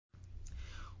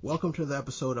Welcome to the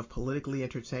episode of Politically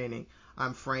Entertaining.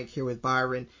 I'm Frank here with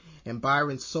Byron. And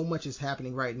Byron, so much is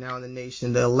happening right now in the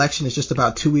nation. The election is just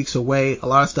about 2 weeks away. A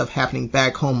lot of stuff happening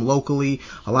back home locally.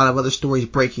 A lot of other stories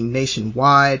breaking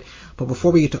nationwide. But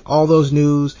before we get to all those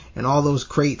news and all those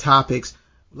great topics,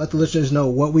 let the listeners know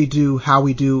what we do, how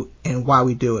we do, and why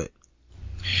we do it.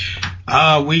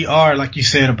 We are, like you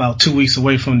said, about 2 weeks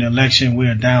away from the election. We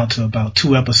are down to about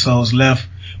 2 episodes left.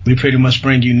 We pretty much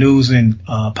bring you news and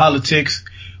politics.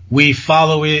 We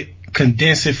follow it,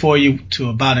 condense it for you to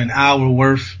about an hour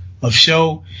worth of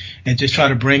show, and just try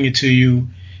to bring it to you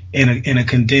in a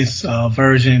condensed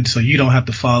version, so you don't have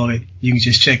to follow it. You can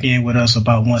just check in with us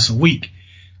about once a week.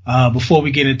 Before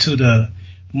we get into the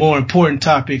more important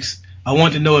topics, I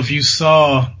want to know if you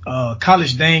saw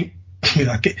College Game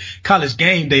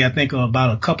Day. I think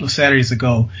about a couple of Saturdays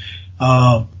ago.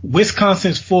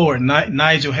 Wisconsin's forward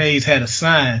Nigel Hayes had a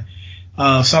sign.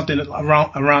 Something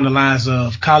around the lines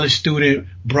of college student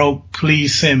broke,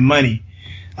 please send money.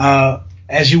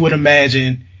 As you would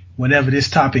imagine, whenever this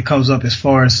topic comes up as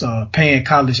far as paying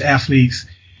college athletes,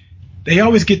 they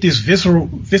always get this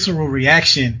visceral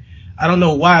reaction. I don't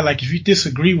know why. Like, if you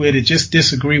disagree with it, just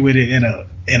disagree with it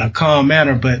in a calm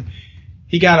manner. But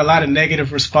he got a lot of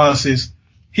negative responses.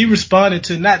 He responded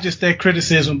to not just that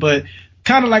criticism, but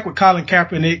kind of like with Colin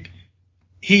Kaepernick.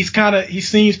 He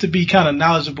seems to be kind of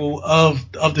knowledgeable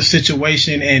of the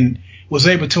situation and was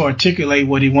able to articulate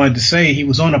what he wanted to say. He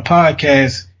was on a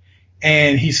podcast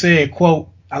and he said, quote,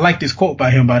 I like this quote by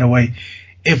him, by the way.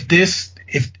 If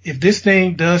this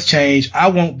thing does change, I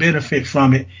won't benefit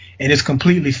from it, and it's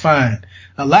completely fine.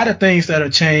 A lot of things that are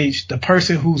changed, the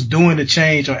person who's doing the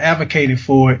change or advocating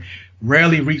for it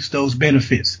rarely reaps those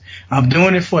benefits. I'm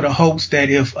doing it for the hopes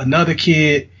that if another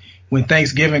kid, when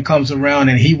Thanksgiving comes around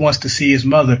and he wants to see his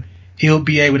mother, he'll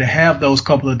be able to have those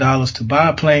couple of dollars to buy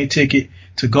a plane ticket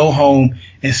to go home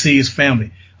and see his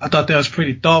family. I thought that was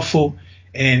pretty thoughtful,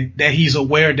 and that he's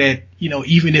aware that,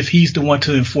 even if he's the one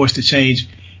to enforce the change,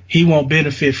 he won't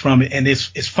benefit from it, and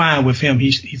it's fine with him.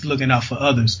 He's looking out for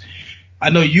others. I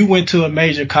know you went to a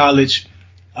major college.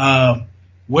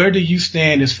 Where do you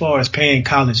stand as far as paying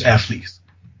college athletes?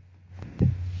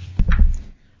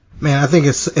 Man, I think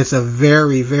it's a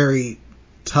very, very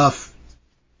tough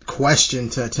question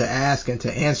to ask and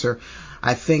to answer.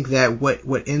 I think that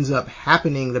what ends up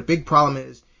happening, the big problem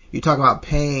is, you talk about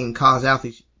paying college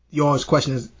athletes, always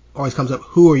comes up,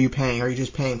 who are you paying? Are you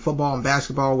just paying football and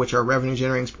basketball, which are revenue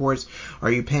generating sports?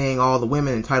 Are you paying all the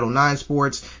women in Title IX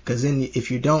sports? Because then if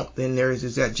you don't, then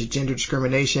is that gender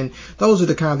discrimination. Those are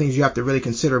the kind of things you have to really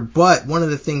consider. But one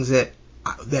of the things that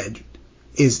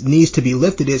needs to be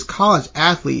lifted is college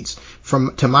athletes,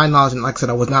 to my knowledge, and like I said,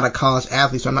 I was not a college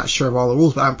athlete, so I'm not sure of all the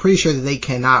rules, but I'm pretty sure that they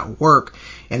cannot work.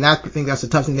 And I think that's the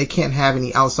tough thing. They can't have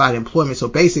any outside employment. So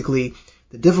basically,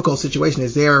 the difficult situation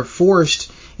is they're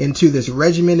forced into this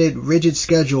regimented, rigid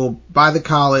schedule by the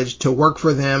college to work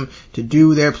for them,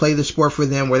 to play the sport for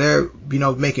them, where they're,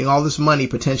 making all this money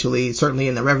potentially, certainly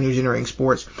in the revenue generating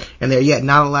sports, and they're yet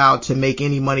not allowed to make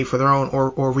any money for their own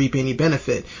or reap any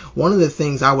benefit. One of the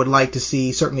things I would like to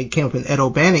see, certainly came up in Ed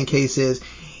O'Bannon case, is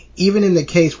even in the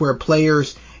case where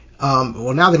players, now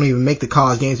they don't even make the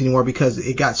college games anymore because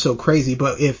it got so crazy,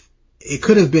 but if it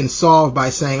could have been solved by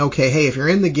saying, okay, hey, if you're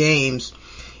in the games,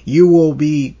 you will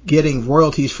be getting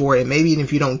royalties for it. And maybe even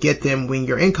if you don't get them when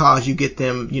you're in college, you get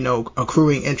them,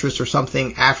 accruing interest or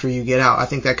something after you get out. I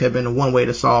think that could have been one way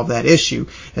to solve that issue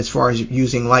as far as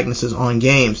using likenesses on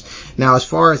games. Now, as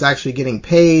far as actually getting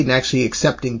paid and actually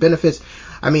accepting benefits,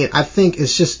 I think it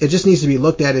just needs to be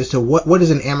looked at as to what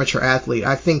is an amateur athlete.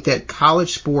 I think that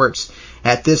college sports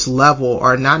at this level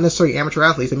are not necessarily amateur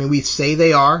athletes. We say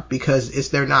they are because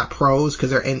they're not pros,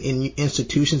 because they're in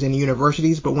institutions and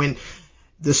universities, but when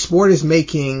the sport is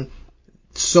making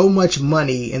so much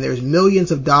money and there's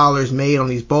millions of dollars made on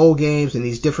these bowl games and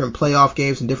these different playoff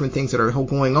games and different things that are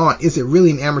going on, is it really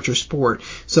an amateur sport?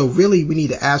 So really we need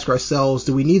to ask ourselves,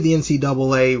 do we need the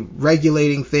NCAA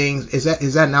regulating things? Is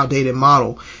that an outdated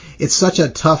model? It's such a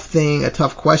tough thing, a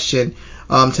tough question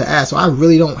to ask. So I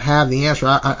really don't have the answer.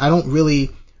 I'm of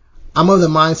the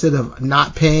mindset of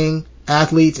not paying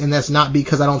athletes, and that's not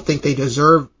because I don't think they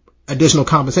deserve additional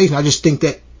compensation. I just think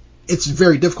that it's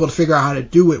very difficult to figure out how to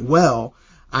do it well.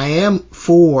 I am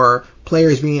for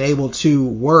players being able to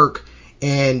work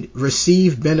and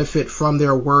receive benefit from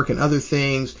their work and other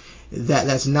things.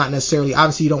 That's not necessarily,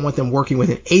 obviously you don't want them working with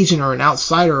an agent or an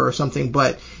outsider or something,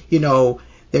 but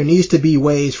there needs to be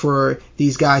ways for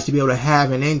these guys to be able to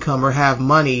have an income or have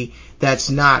money that's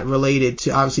not related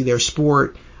to obviously their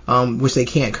sport, which they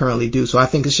can't currently do. So I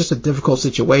think it's just a difficult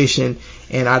situation,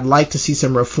 and I'd like to see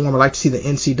some reform. I'd like to see the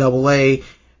NCAA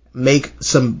make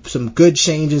some good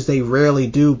changes. They rarely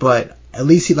do, but at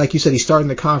least like you said, he's starting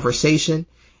the conversation,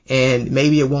 and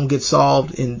maybe it won't get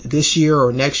solved in this year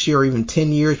or next year or even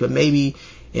 10 years, but maybe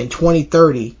in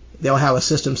 2030 they'll have a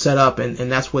system set up,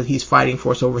 and that's what he's fighting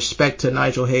for. So respect to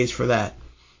Nigel Hayes for that.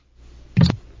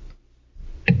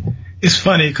 It's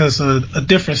funny because a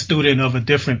different student of a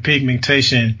different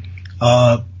pigmentation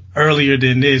earlier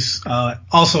than this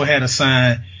also had a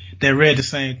sign that read the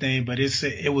same thing, but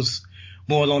it was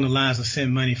more along the lines of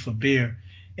send money for beer.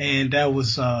 And that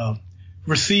was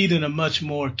received in a much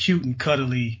more cute and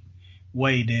cuddly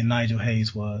way than Nigel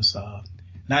Hayes was.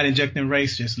 Not injecting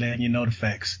race, just letting you know the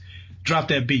facts. Drop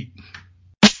that beat.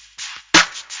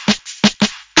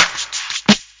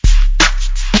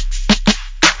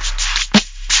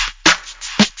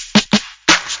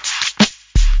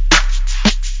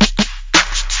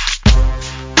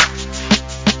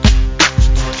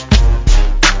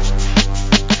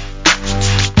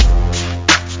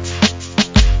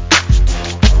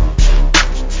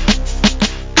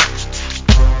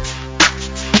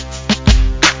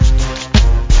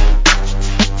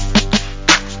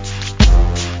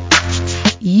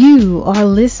 You are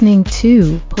listening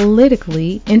to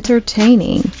Politically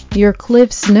Entertaining, your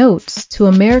Cliff's Notes to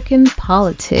American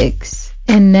politics.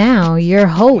 And now your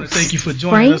host, thank you for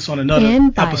joining us on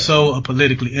another episode of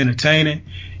Politically Entertaining.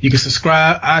 You can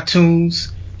subscribe,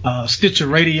 iTunes, Stitcher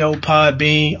Radio,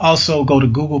 Podbean. Also go to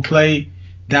Google Play,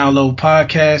 download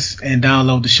podcasts, and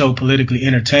download the show Politically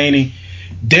Entertaining.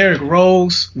 Derrick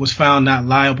Rose was found not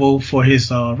liable for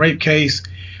his rape case.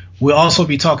 We'll also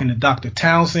be talking to Dr.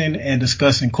 Townsend and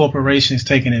discussing corporations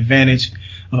taking advantage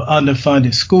of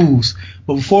underfunded schools.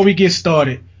 But before we get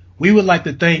started, we would like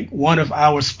to thank one of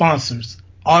our sponsors,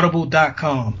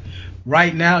 Audible.com.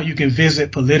 Right now, you can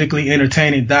visit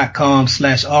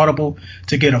politicallyentertaining.com/audible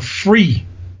to get a free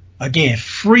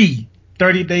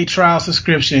 30-day trial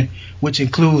subscription, which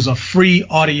includes a free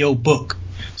audio book.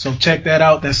 So check that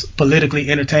out. That's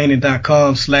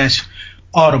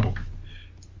politicallyentertaining.com/audible.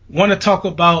 Want to talk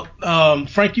about,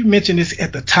 Frank, you mentioned this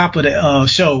at the top of the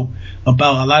show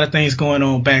about a lot of things going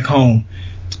on back home.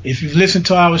 If you've listened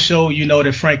to our show, you know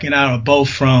that Frank and I are both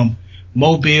from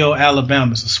Mobile,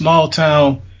 Alabama. It's a small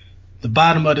town, the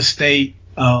bottom of the state,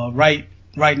 right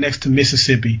next to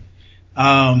Mississippi.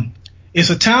 It's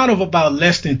a town of about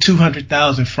less than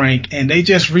 200,000, Frank, and they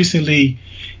just recently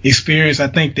experienced, I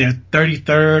think, their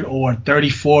 33rd or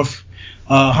 34th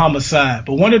homicide.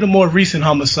 But one of the more recent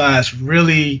homicides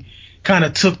really kind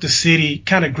of gripped the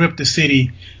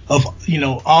city of,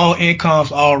 all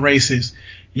incomes, all races.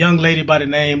 Young lady by the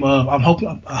name of, I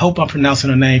hope I'm pronouncing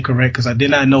her name correct because I did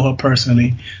not know her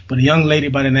personally, but a young lady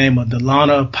by the name of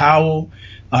Delana Powell.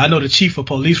 I know the chief of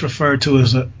police referred to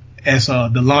as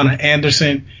Delana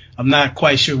Anderson. I'm not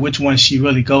quite sure which one she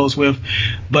really goes with,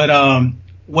 but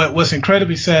what's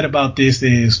incredibly sad about this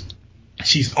is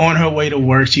she's on her way to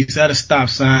work. She's at a stop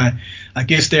sign. I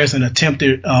guess there's an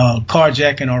attempted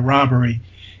carjacking or robbery.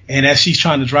 And as she's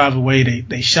trying to drive away,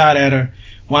 they shot at her,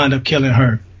 wound up killing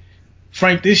her.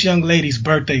 Frank, this young lady's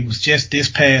birthday was just this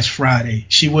past Friday.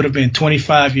 She would have been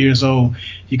 25 years old.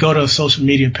 You go to her social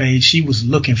media page. She was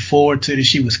looking forward to this.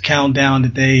 She was counting down the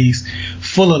days,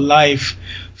 full of life,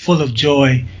 full of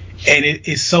joy. And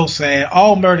it's so sad.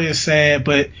 All murder is sad,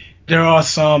 but there are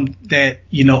some that,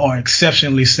 are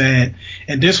exceptionally sad.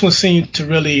 And this one seemed to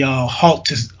really halt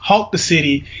the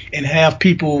city and have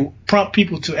prompt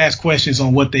people to ask questions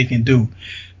on what they can do.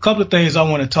 A couple of things I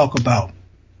want to talk about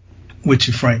with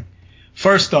you, Frank.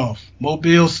 First off,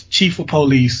 Mobile's chief of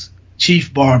police,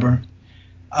 Chief Barber,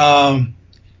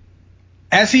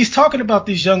 as he's talking about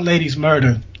this young lady's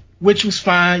murder, which was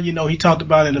fine, he talked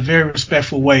about it in a very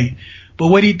respectful way. But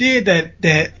what he did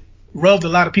that rubbed a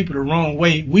lot of people the wrong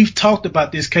way. We've talked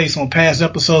about this case on past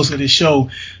episodes of this show,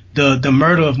 the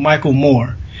murder of Michael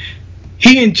Moore.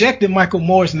 He injected Michael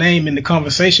Moore's name in the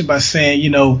conversation by saying,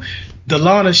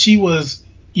 Delana, she was,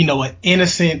 an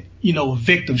innocent,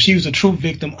 victim. She was a true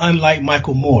victim, unlike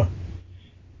Michael Moore.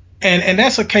 And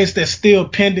that's a case that's still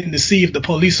pending to see if the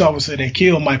police officer that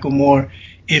killed Michael Moore,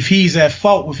 if he's at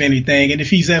fault with anything. And if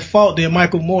he's at fault, then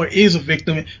Michael Moore is a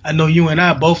victim. I know you and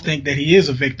I both think that he is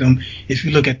a victim if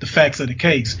you look at the facts of the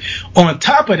case. On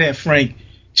top of that, Frank,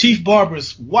 Chief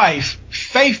Barber's wife,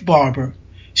 Faith Barber,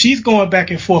 she's going back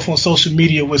and forth on social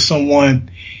media with someone.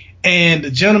 And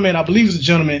the gentleman, I believe it's a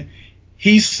gentleman,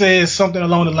 he says something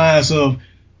along the lines of,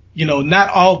 not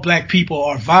all black people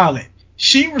are violent.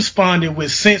 She responded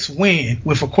with "since when?"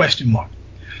 with a question mark.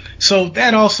 So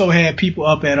that also had people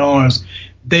up at arms.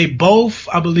 They both,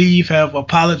 I believe, have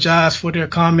apologized for their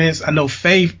comments. I know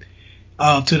Faith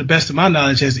to the best of my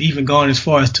knowledge, has even gone as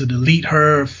far as to delete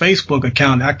her Facebook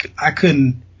account. I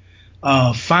couldn't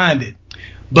find it,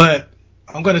 but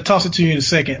I'm going to toss it to you in a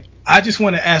second. I just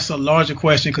want to ask a larger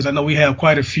question because I know we have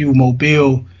quite a few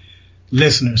Mobile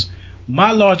listeners.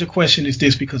 My larger question is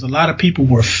this, because a lot of people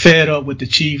were fed up with the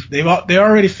chief. They're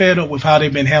already fed up with how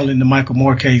they've been handling the Michael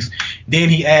Moore case. Then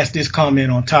he asked this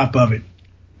comment on top of it.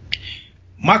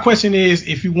 My question is,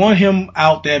 if you want him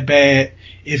out that bad,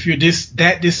 if you're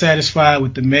that dissatisfied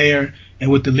with the mayor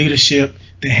and with the leadership,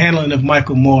 the handling of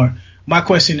Michael Moore, my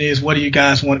question is, what are you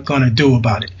guys going to do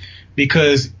about it?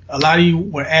 Because a lot of you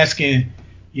were asking,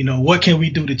 what can we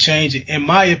do to change it? In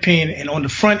my opinion, and on the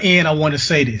front end, I want to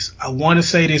say this. I want to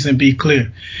say this and be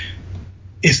clear.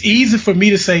 It's easy for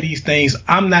me to say these things.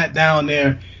 I'm not down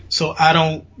there, so I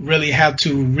don't really have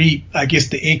to reap, I guess,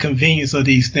 the inconvenience of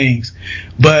these things.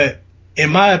 But in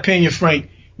my opinion, Frank,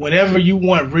 whenever you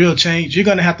want real change, you're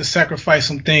going to have to sacrifice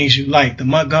some things you like. The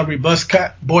Montgomery bus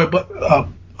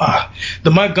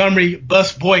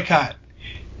boycott.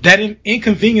 That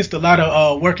inconvenienced a lot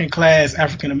of working class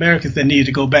African Americans that needed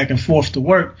to go back and forth to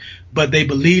work, but they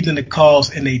believed in the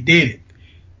cause and they did it.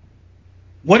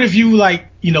 What if you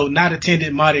not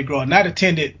attended Mardi Gras, not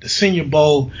attended the Senior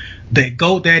Bowl, the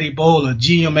GoDaddy Bowl or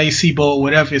GMAC Bowl,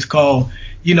 whatever it's called?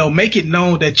 Make it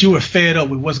known that you were fed up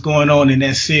with what's going on in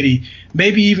that city.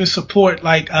 Maybe even support,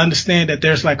 I understand that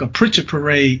there's a preacher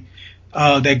parade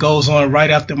that goes on right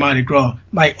after Mardi Gras.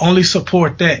 Only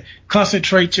support that.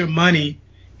 Concentrate your money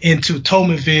into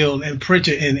Toulminville and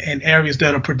Pritchard and areas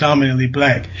that are predominantly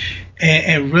black,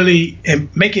 and really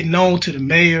make it known to the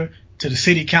mayor, to the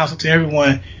city council, to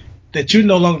everyone that you're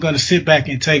no longer going to sit back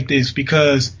and take this,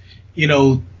 because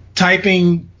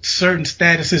typing certain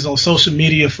statuses on social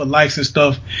media for likes and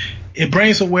stuff, it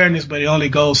brings awareness, but it only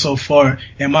goes so far.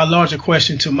 And my larger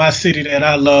question to my city that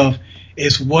I love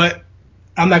is,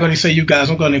 I'm not going to say you guys,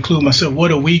 I'm going to include myself.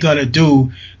 What are we going to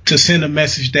do to send a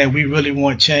message that we really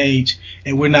want change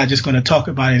and we're not just going to talk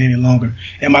about it any longer?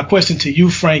 And my question to you,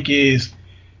 Frank, is,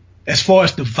 as far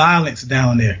as the violence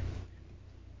down there,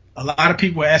 a lot of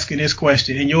people are asking this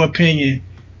question. In your opinion,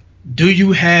 do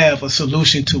you have a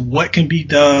solution to what can be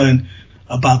done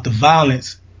about the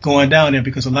violence going down there?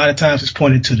 Because a lot of times it's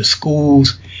pointed to the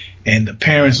schools and the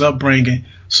parents' upbringing.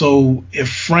 So if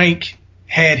Frank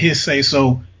had his say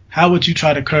so, how would you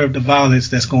try to curb the violence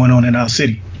that's going on in our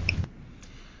city?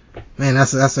 Man,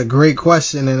 that's a great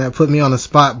question, and that put me on the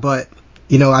spot. But,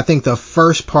 I think the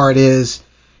first part is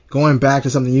going back to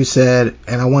something you said,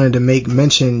 and I wanted to make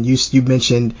mention, you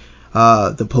mentioned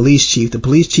the police chief. The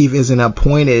police chief is an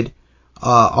appointed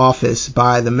office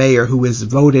by the mayor who is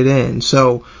voted in.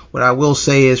 So what I will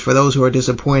say is, for those who are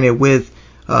disappointed with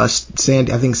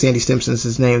Sandy, I think Sandy Stimpson's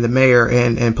his name, the mayor,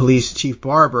 and police chief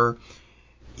Barber,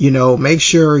 make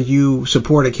sure you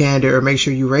support a candidate, or make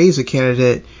sure you raise a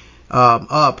candidate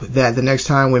up, that the next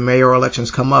time when mayoral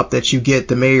elections come up, that you get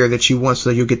the mayor that you want, so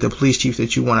you get the police chief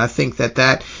that you want. I think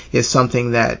that is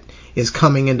something that is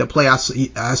coming into play. I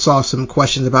saw some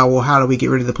questions about, well, how do we get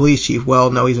rid of the police chief?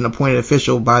 Well, no, he's an appointed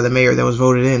official by the mayor that was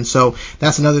voted in. So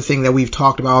that's another thing that we've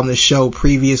talked about on this show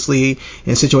previously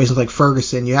in situations like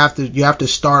Ferguson. You have to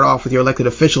start off with your elected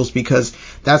officials, because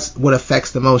that's what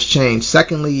affects the most change.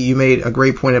 Secondly, you made a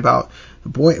great point about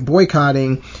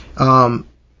boycotting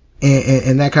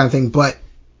and that kind of thing. But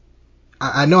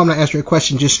I know I'm not answering your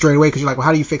question just straight away, because you're like, well,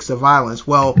 how do you fix the violence?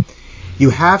 Well, you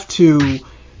have to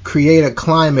create a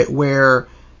climate where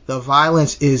the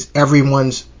violence is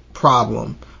everyone's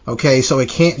problem. Okay, so it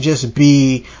can't just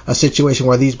be a situation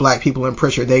where these black people in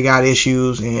Pritchard, they got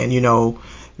issues and,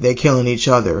 they're killing each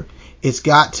other. It's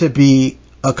got to be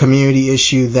a community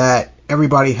issue that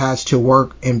everybody has to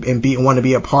work and want to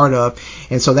be a part of.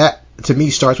 And so that, to me,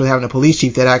 starts with having a police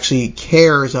chief that actually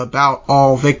cares about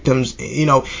all victims.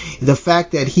 The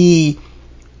fact that he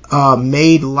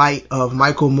made light of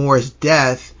Michael Moore's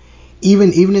death,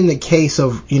 even in the case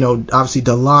of, obviously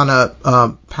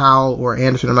Delana Powell or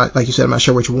Anderson, like you said, I'm not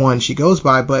sure which one she goes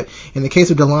by, but in the case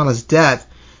of Delana's death,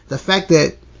 the fact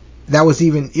that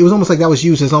it was almost like that was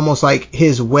used as almost like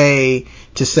his way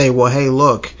to say, well, hey,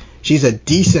 look, she's a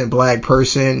decent black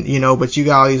person, but you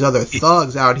got all these other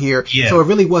thugs out here. Yeah. So it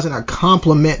really wasn't a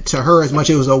compliment to her as much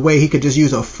as it was a way he could just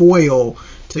use a foil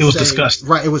to say. It was disgusting.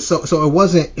 Right. It was so it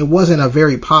wasn't a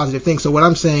very positive thing. So what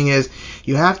I'm saying is,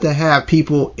 you have to have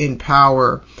people in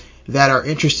power that are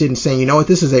interested in saying, you know what,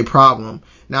 this is a problem.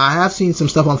 Now, I have seen some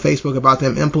stuff on Facebook about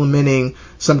them implementing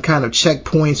some kind of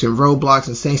checkpoints and roadblocks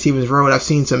in St. Stephen's Road. I've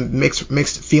seen some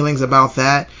mixed feelings about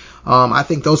that. I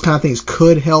think those kind of things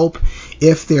could help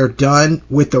if they're done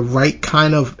with the right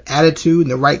kind of attitude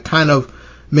and the right kind of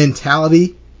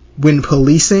mentality when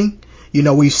policing.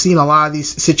 We've seen a lot of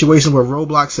these situations where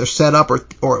roadblocks are set up or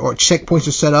checkpoints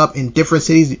are set up in different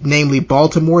cities, namely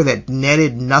Baltimore, that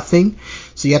netted nothing.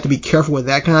 So you have to be careful with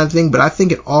that kind of thing. But I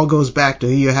think it all goes back to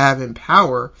who you have in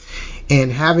power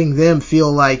and having them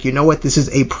feel like, you know what, this is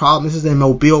a problem. This is a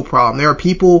Mobile problem. There are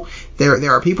people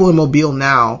in Mobile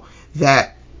now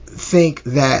that think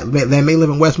that they may live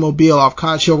in West Mobile off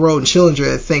Cottage Hill Road and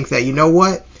Schillinger that think that, you know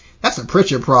what, that's a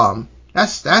Pritchard problem.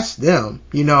 That's them.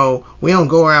 We don't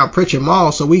go around Pritchard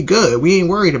Mall, so we good. We ain't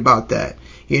worried about that.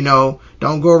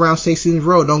 Don't go around St. Stephen's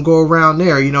Road. Don't go around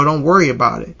there. Don't worry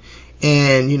about it.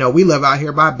 And, we live out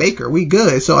here by Baker. We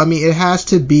good. So, it has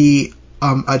to be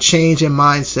a change in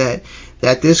mindset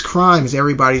that this crime is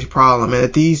everybody's problem,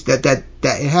 and that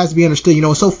it has to be understood.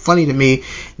 It's so funny to me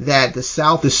that the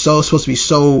South is supposed to be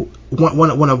so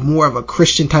one of more of a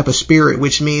Christian type of spirit,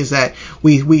 which means that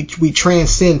we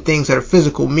transcend things that are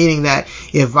physical, meaning that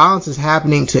if violence is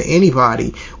happening to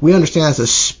anybody, we understand as a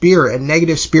spirit, a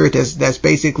negative spirit that's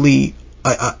basically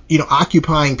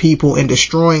occupying people and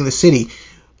destroying the city.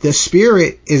 The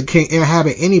spirit can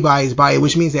inhabit anybody's body,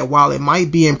 which means that while it might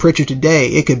be in Pritchard today,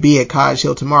 it could be at Cottage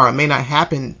Hill tomorrow. It may not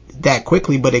happen that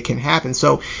quickly, but it can happen.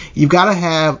 So you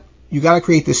gotta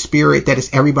create this spirit that is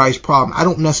everybody's problem. I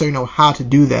don't necessarily know how to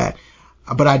do that,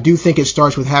 but I do think it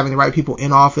starts with having the right people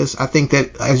in office. I think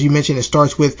that, as you mentioned, it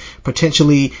starts with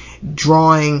potentially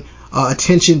drawing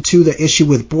attention to the issue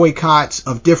with boycotts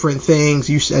of different things.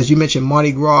 As you mentioned,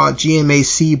 Mardi Gras,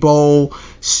 GMAC Bowl,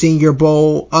 Senior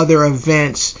Bowl, other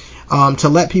events, to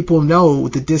let people know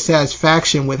the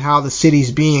dissatisfaction with how the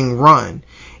city's being run.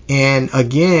 And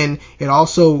again, it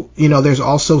also, there's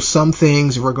also some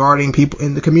things regarding people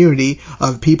in the community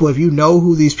of people, if you know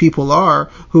who these people are,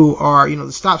 who are,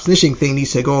 the stop snitching thing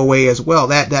needs to go away as well.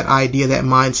 That idea, that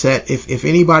mindset, if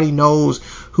anybody knows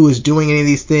who is doing any of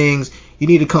these things, you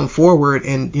need to come forward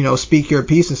and, speak your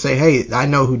piece and say, hey, I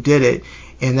know who did it,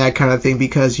 and that kind of thing,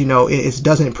 because, it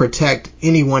doesn't protect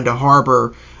anyone to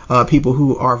harbor people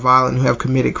who are violent, who have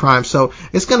committed crimes. So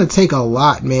it's going to take a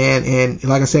lot, man. And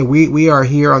like I said, we are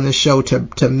here on this show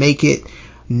to make it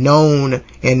known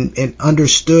and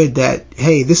understood that,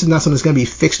 hey, this is not something that's going to be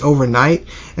fixed overnight.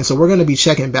 And so we're going to be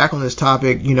checking back on this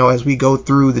topic, as we go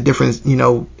through the different,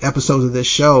 episodes of this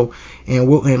show. And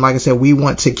like I said, we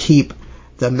want to keep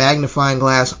the magnifying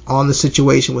glass on the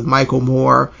situation with Michael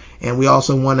Moore. And we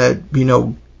also want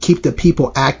to, keep the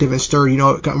people active and stirred.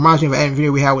 It reminds me of an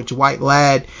video we had with Dwight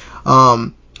Ladd,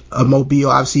 of Mobile.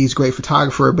 Obviously, he's a great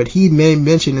photographer, but he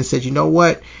mentioned and said, you know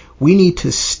what? We need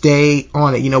to stay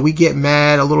on it. We get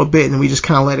mad a little bit and then we just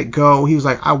kind of let it go. He was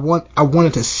like, I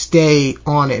wanted to stay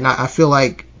on it. And I feel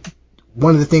like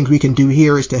one of the things we can do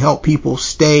here is to help people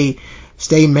stay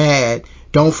mad.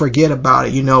 Don't forget about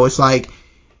it. It's like,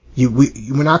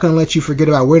 we're not going to let you forget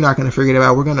about it. We're not going to forget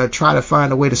about it. We're going to try to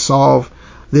find a way to solve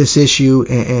this issue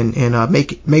and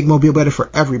make Mobile better for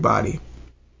everybody.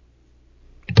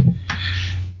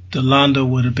 Delonda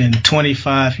would have been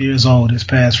 25 years old this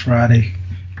past Friday.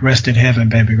 Rest in heaven,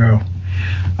 baby girl.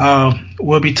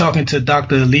 We'll be talking to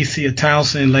Dr. Alicia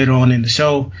Townsend later on in the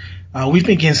show. We've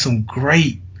been getting some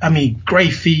great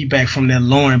feedback from that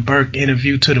Lauren Burke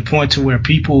interview, to the point to where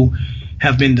people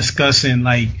have been discussing,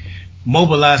 like,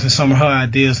 mobilizing some of her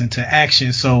ideas into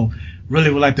action. So really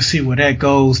would like to see where that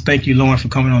goes. Thank you, Lauren, for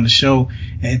coming on the show.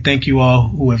 And thank you all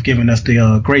who have given us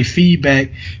the great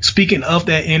feedback. Speaking of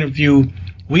that interview,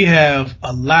 we have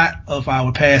a lot of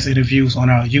our past interviews on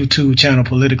our YouTube channel,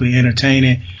 Politically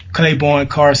Entertaining. Claiborne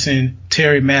Carson,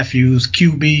 Terry Matthews,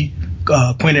 QB,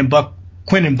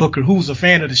 Quentin Booker, who's a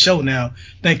fan of the show now.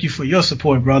 Thank you for your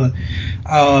support, brother.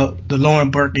 The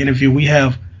Lauren Burke interview, we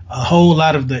have a whole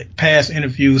lot of the past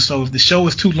interviews. So if the show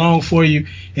is too long for you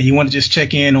and you want to just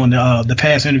check in on the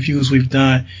past interviews we've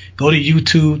done, go to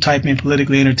YouTube, type in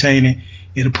Politically Entertaining.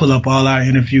 It'll pull up all our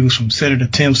interviews from Senator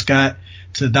Tim Scott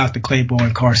to Dr.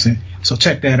 Claiborne Carson. So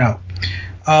check that out.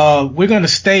 We're going to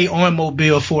stay on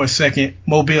Mobile for a second,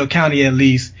 Mobile County at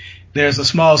least. There's a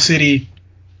small city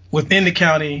within the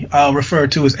county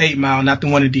referred to as 8 Mile, not the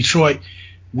one in Detroit.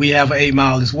 We have an 8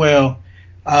 Mile as well.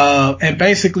 And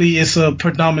basically it's a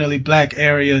predominantly black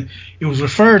area. It was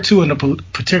referred to in a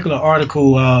particular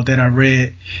article that I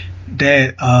read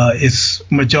that it's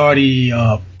majority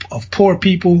of poor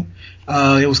people.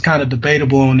 It was kind of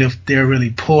debatable on if they're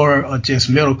really poor or just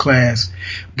middle class.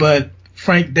 But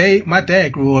Frank, my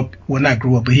dad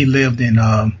but he lived in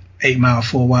 8 Mile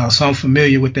for a while, so I'm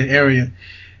familiar with that area.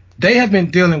 They have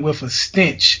been dealing with a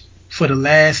stench for the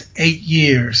last 8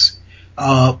 years.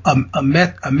 A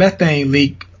methane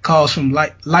leak caused from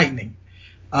lightning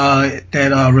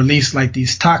that released like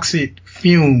these toxic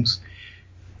fumes.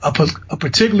 A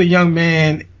particular young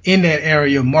man in that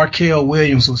area. Markel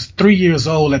Williams was 3 years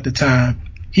old at the time.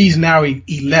 He's now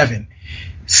 11.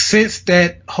 Since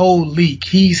that whole leak,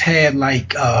 he's had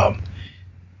like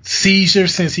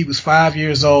seizures since he was 5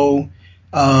 years old.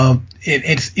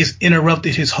 It's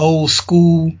interrupted his whole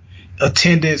school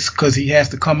attendance because he has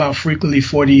to come out frequently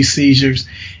for these seizures.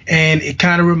 And it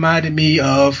kind of reminded me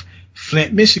of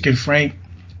Flint, Michigan, Frank,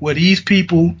 where these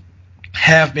people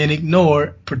have been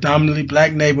ignored, predominantly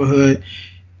black neighborhood.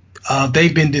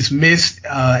 They've been dismissed.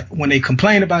 When they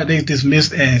complain about it, they're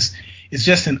dismissed as it's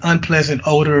just an unpleasant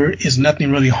odor. It's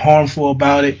nothing really harmful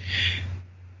about it.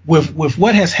 With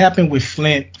what has happened with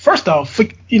Flint, first off,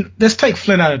 let's take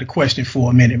Flint out of the question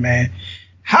for a minute, man.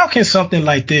 How can something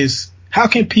like this, how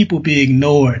can people be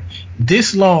ignored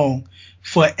this long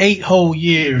for 8 whole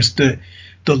years? The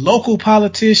local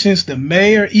politicians, the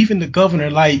mayor, even the governor,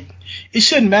 like, it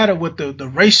shouldn't matter what the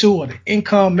racial or the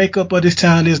income makeup of this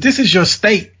town is. This is your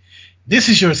state. This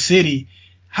is your city.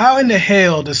 How in the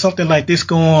hell does something like this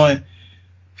go on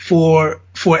for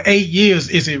 8 years?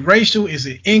 Is it racial? Is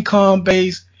it income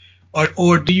based?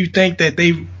 Or do you think that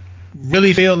they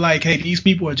really feel like, hey, these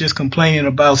people are just complaining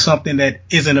about something that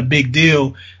isn't a big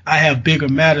deal? I have bigger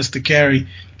matters to carry,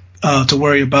 to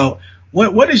worry about.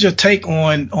 What is your take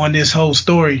on this whole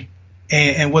story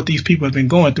and what these people have been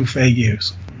going through for 8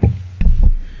 years?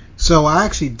 So I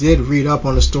actually did read up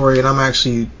on the story, and I'm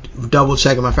actually double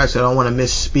checking my facts. I don't want to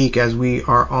misspeak as we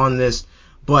are on this,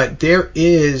 but there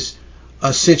is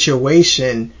a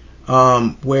situation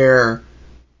where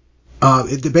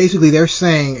basically they're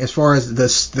saying, as far as the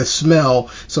smell,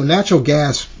 so natural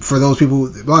gas, for those people,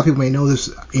 a lot of people may know this,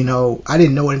 I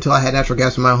didn't know it until I had natural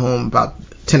gas in my home about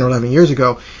 10 or 11 years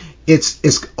ago.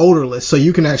 It's odorless, so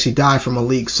you can actually die from a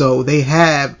leak. So they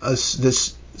have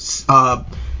this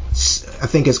I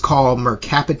think it's called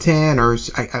mercaptan, or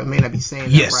I may not be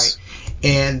saying that right.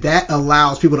 And that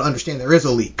allows people to understand there is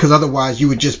a leak, because otherwise you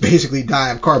would just basically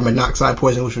die of carbon monoxide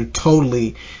poisoning, which would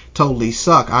totally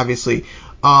suck, obviously.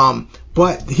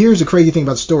 But here's the crazy thing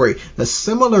about the story. The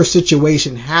similar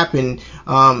situation happened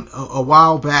a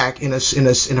while back in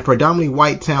a predominantly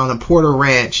white town in Porter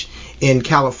Ranch in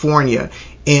California,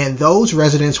 and those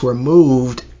residents were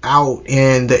moved out,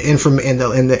 and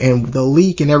the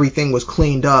leak and everything was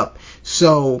cleaned up.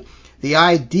 So the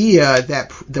idea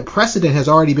that the precedent has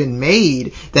already been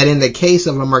made that in the case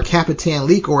of a mercaptan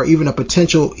leak, or even a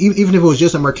potential, even if it was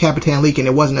just a mercaptan leak and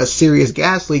it wasn't a serious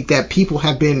gas leak, that people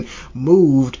have been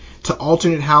moved to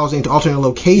alternate housing, to alternate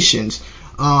locations.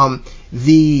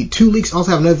 The two leaks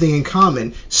also have another thing in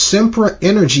common. Sempra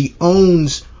Energy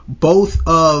owns both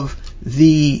of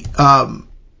the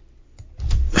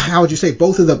how would you say,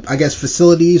 both of the, I guess,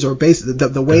 facilities, or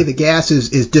the way the gas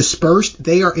is dispersed.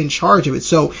 They are in charge of it.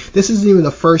 So this isn't even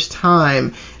the first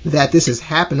time that this has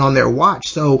happened on their watch.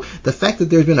 So the fact that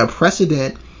there's been a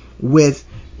precedent with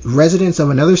residents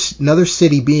of another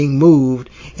city being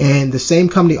moved and the same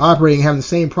company operating having the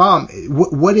same problem,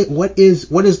 what is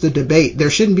the debate? There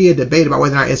shouldn't be a debate about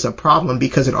whether or not it's a problem,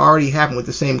 because it already happened with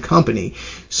the same company.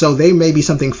 So there may be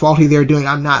something faulty they're doing.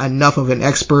 I'm not enough of an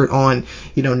expert on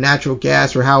natural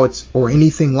gas or how it's, or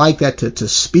anything like that, to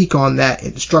speak on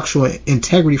that structural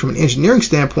integrity from an engineering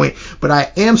standpoint, but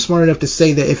I am smart enough to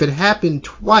say that if it happened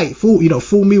twice,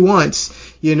 fool me once,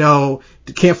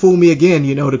 can't fool me again,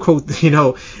 to quote,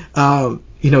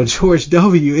 George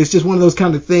W. It's just one of those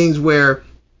kind of things where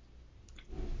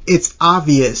it's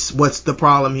obvious what's the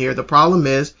problem here. The problem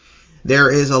is there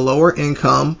is a lower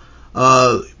income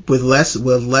with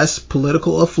less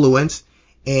political affluence,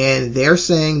 and they're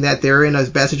saying that they're in a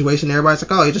bad situation. Everybody's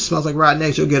like, oh, it just smells like rotten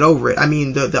eggs, you'll get over it. I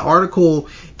mean, the article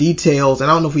details, and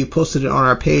I don't know if we posted it on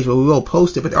our page, but we will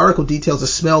post it, but the article details the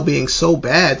smell being so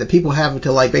bad that people have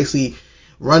to basically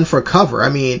run for cover. I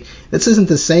mean, this isn't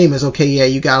the same as, okay, yeah,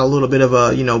 you got a little bit of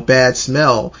a, bad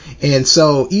smell. And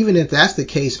so even if that's the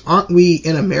case, aren't we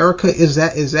in America? Isn't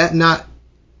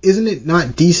it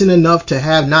not decent enough to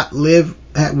not live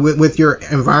with your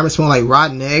environment smelling like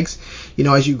rotten eggs,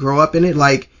 as you grow up in it?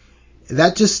 Like,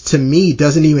 that just, to me,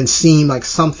 doesn't even seem like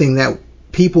something that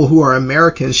people who are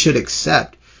Americans should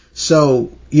accept.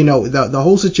 So, the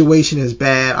whole situation is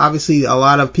bad. Obviously, a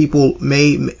lot of people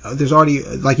there's already,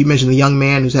 like you mentioned, the young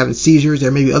man who's having seizures.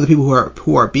 There may be other people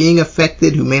who are being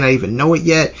affected who may not even know it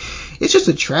yet. It's just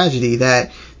a tragedy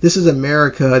that this is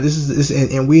America.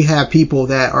 And we have people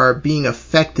that are being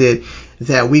affected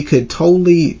that we could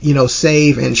totally,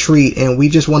 save and treat, and we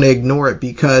just want to ignore it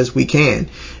because we can.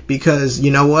 Because,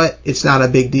 you know what? It's not a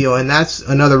big deal. And that's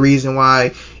another reason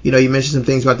why, you mentioned some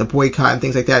things about the boycott and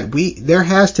things like that. There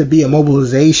has to be a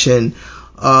mobilization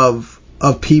of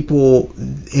of people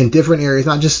in different areas,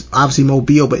 not just obviously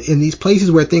Mobile, but in these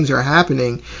places where things are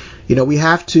happening. We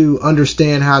have to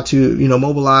understand how to,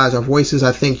 mobilize our voices.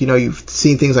 I think, you've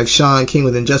seen things like Shaun King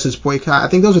with Injustice Boycott. I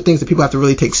think those are things that people have to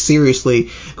really take seriously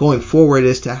going forward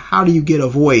as to how do you get a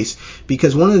voice?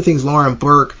 Because one of the things Lauren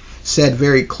Burke said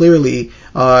very clearly,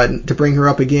 to bring her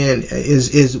up again,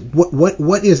 is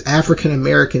what is African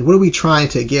American? What are we trying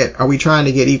to get? Are we trying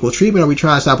to get equal treatment? Are we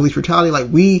trying to stop police brutality? Like,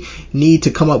 we need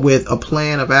to come up with a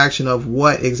plan of action of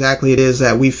what exactly it is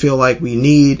that we feel like we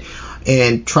need,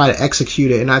 and try to execute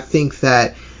it. And I think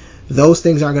that those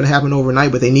things aren't going to happen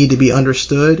overnight, but they need to be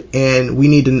understood. And we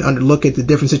need to look at the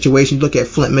different situations. You look at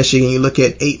Flint, Michigan. You look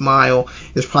at 8 Mile.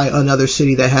 There's probably another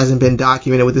city that hasn't been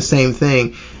documented with the same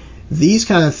thing. These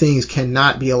kind of things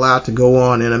cannot be allowed to go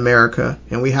on in America,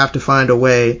 and we have to find a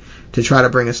way to try to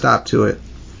bring a stop to it.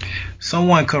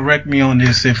 Someone correct me on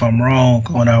this if I'm wrong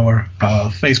on our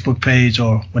Facebook page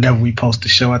or whenever we post the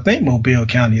show. I think Mobile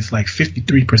County is like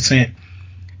 53%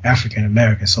 African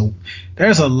American. So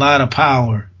there's a lot of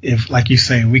power if, like you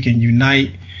say, we can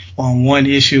unite on one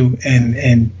issue,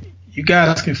 and you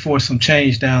guys can force some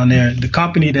change down there. The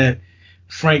company that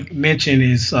Frank mentioned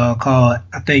is called,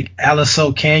 I think,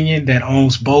 Aliso Canyon, that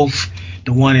owns both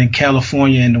the one in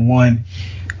California and the one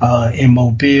in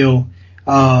Mobile.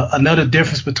 Another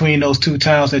difference between those two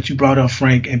towns that you brought up,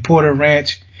 Frank, and Porter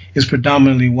Ranch is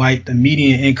predominantly white. The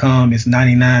median income is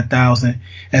 $99,000.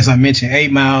 As I mentioned,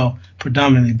 8 Mile,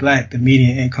 predominantly black. The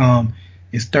median income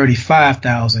is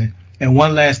 $35,000. And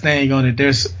one last thing on it,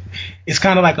 it's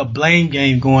kind of like a blame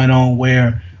game going on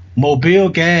where Mobile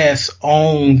Gas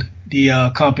owned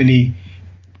the company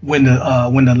when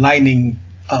the lightning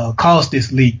caused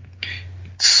this leak.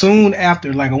 Soon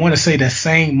after, like I want to say that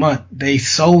same month, they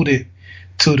sold it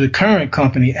to the current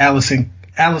company,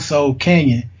 Aliso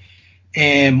Canyon.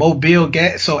 And Mobile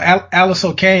Gas, so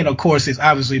Aliso Canyon, of course, is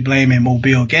obviously blaming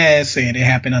Mobile Gas, saying it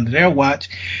happened under their watch.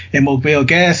 And Mobile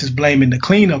Gas is blaming the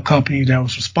cleanup company that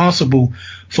was responsible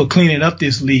for cleaning up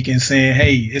this leak and saying,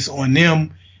 hey, it's on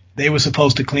them. They were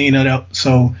supposed to clean it up.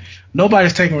 So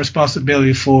nobody's taking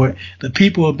responsibility for it. The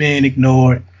people are being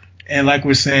ignored. And like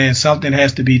we're saying, something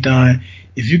has to be done.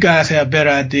 If you guys have better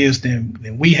ideas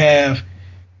than we have,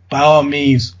 by all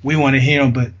means, we want to hear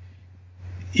them. But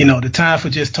the time for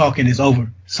just talking is over.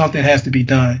 Something has to be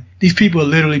done. These people are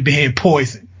literally being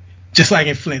poisoned, just like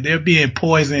in Flint. They're being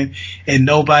poisoned, and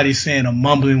nobody's saying a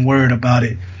mumbling word about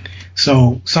it.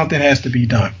 So something has to be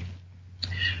done.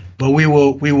 But we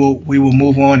will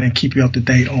move on and keep you up to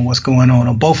date on what's going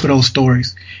on both of those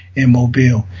stories in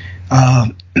Mobile.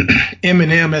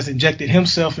 Eminem has injected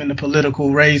himself in the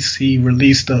political race. He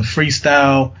released a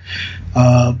freestyle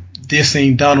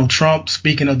dissing Donald Trump.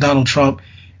 Speaking of Donald Trump,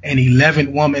 an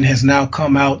 11th woman has now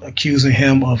come out accusing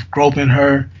him of groping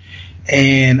her.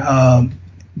 And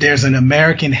there's an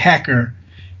American hacker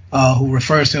who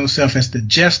refers to himself as the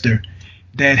Jester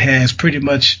that has pretty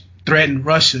much threatened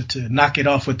Russia to knock it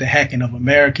off with the hacking of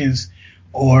Americans,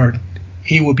 or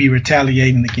he will be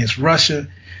retaliating against Russia.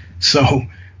 So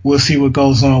we'll see what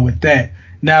goes on with that.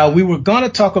 Now, we were going to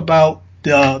talk about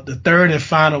the third and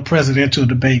final presidential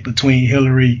debate between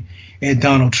Hillary and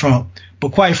Donald Trump.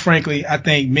 But quite frankly, I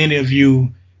think many of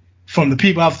you, from the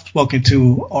people I've spoken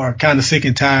to, are kind of sick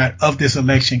and tired of this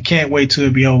election. Can't wait till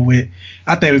it be over with.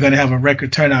 I think we're going to have a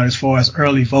record turnout as far as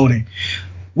early voting.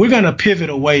 We're going to pivot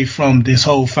away from this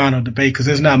whole final debate because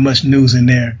there's not much news in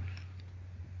there.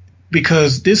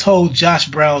 Because this whole Josh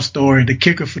Brown story, the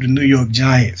kicker for the New York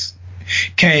Giants,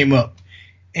 came up.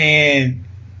 And,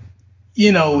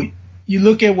 you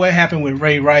look at what happened with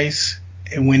Ray Rice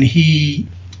and when he,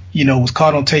 was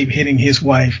caught on tape hitting his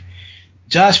wife.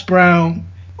 Josh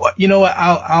Brown, you know what?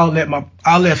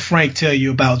 I'll let Frank tell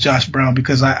you about Josh Brown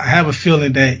because I have a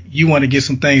feeling that you want to get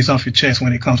some things off your chest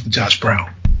when it comes to Josh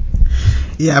Brown.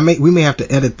 Yeah, we may have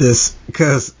to edit this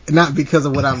not because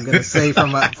of what I'm going to say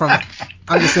I'm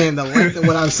just saying the length of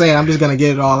what I'm saying. I'm just going to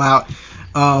get it all out.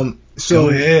 So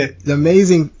go ahead. The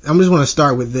amazing, I'm just want to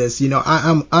start with this.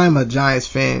 I'm a Giants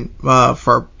fan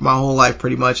for my whole life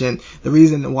pretty much, and the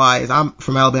reason why is I'm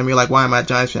from Alabama. You're like, why am I a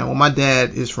Giants fan? Well, my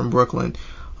dad is from Brooklyn.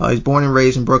 He's born and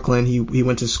raised in Brooklyn. He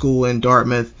went to school in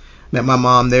Dartmouth. Met my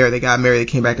mom there. They got married. They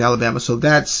came back to Alabama. So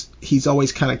he's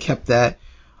always kind of kept that.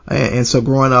 And so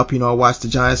growing up, I watched the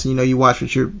Giants, and you watch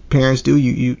what your parents do,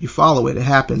 you follow it. It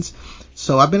happens.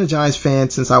 So I've been a Giants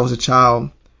fan since I was a child.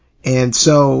 And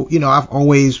so, I've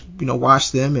always,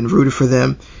 watched them and rooted for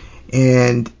them.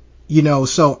 And,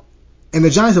 and the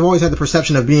Giants have always had the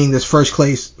perception of being this first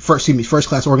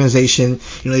class organization.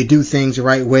 They do things the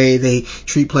right way. They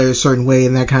treat players a certain way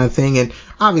and that kind of thing. And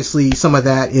obviously some of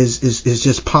that is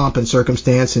just pomp and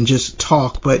circumstance and just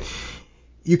talk. But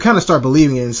you kind of start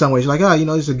believing it in some ways. You're like, oh,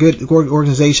 this is a good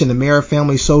organization. The Mara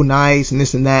family's so nice and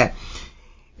this and that.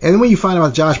 And then when you find out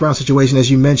about Josh Brown's situation, as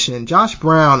you mentioned, Josh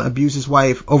Brown abused his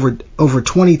wife over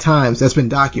 20 times. That's been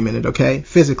documented, okay,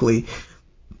 physically.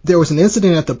 There was an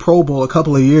incident at the Pro Bowl a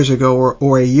couple of years ago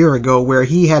or a year ago where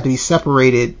he had to be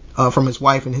separated from his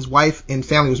wife, and his wife and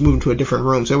family was moving to a different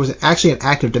room. So it was actually an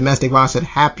act of domestic violence that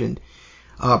happened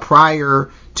prior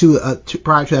to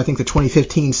I think the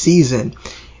 2015 season,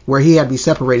 where he had to be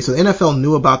separated. So the NFL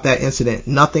knew about that incident.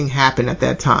 Nothing happened at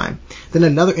that time. Then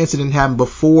another incident happened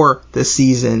before the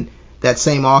season, that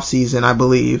same off season, I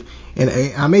believe. And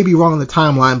I may be wrong on the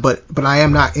timeline, but I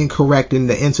am not incorrect in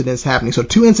the incidents happening. So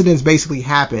 2 incidents basically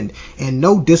happened, and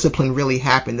no discipline really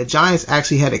happened. The Giants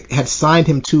actually had signed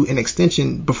him to an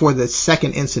extension before the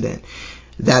second incident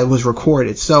that was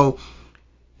recorded. So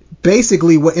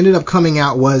basically what ended up coming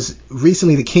out was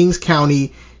recently the Kings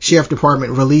County Sheriff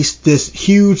Department released this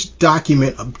huge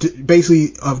document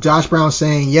basically of Josh Brown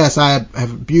saying, yes, I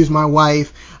have abused my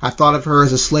wife. I thought of her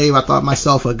as a slave. I thought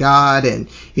myself a god, and,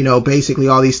 basically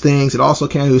all these things. It also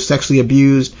came out he was sexually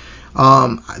abused.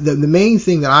 The main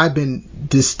thing that I've been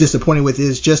disappointed with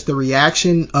is just the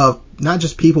reaction of not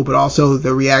just people, but also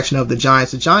the reaction of the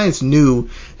Giants. The Giants knew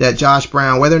that Josh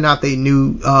Brown, whether or not they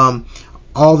knew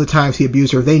all the times he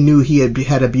abused her, they knew he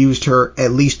had abused her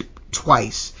at least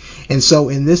twice. And so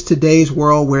in this today's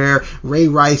world where Ray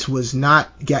Rice was not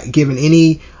given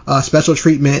any special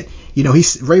treatment,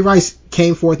 Ray Rice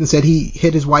came forth and said he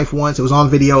hit his wife once. It was on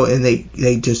video, and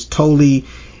they just totally,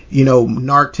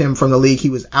 narked him from the league. He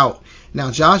was out.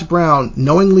 Now Josh Brown,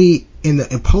 knowingly in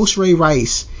post Ray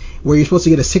Rice, where you're supposed to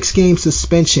get a 6-game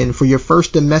suspension for your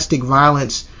first domestic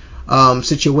violence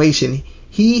situation,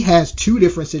 he has 2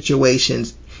 different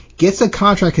situations, gets a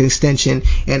contract extension,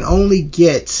 and only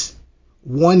gets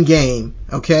 1 game.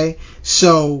 Okay,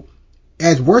 so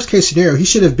as worst case scenario, he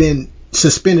should have been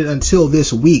suspended until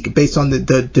this week based on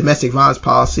the domestic violence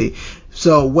policy.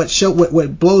 So what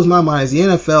blows my mind is the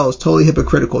NFL is totally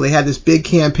hypocritical. They had this big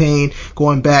campaign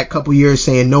going back a couple years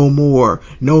saying no more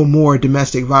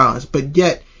domestic violence, but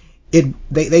yet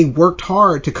they worked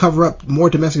hard to cover up more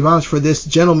domestic violence for this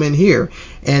gentleman here.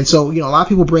 And so, a lot of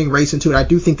people bring race into it. I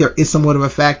do think there is somewhat of a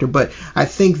factor, but I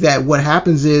think that what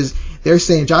happens is they're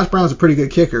saying Josh Brown's a pretty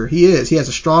good kicker. He is. He has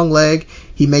a strong leg.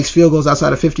 He makes field goals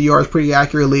outside of 50 yards pretty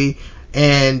accurately,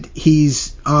 and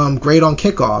he's great on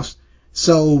kickoffs.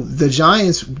 So the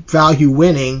Giants value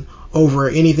winning over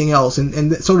anything else,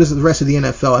 and so does the rest of the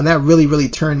NFL, and that really, really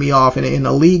turned me off. And in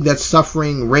a league that's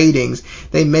suffering ratings,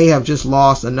 they may have just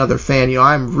lost another fan.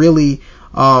 I'm really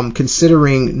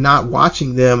considering not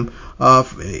watching them.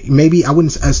 Maybe I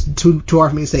wouldn't, as too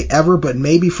hard for me to say ever, but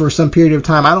maybe for some period of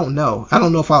time. I don't know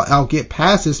if I'll get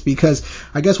past this, because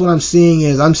I guess what I'm seeing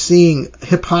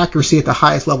hypocrisy at the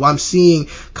highest level. I'm seeing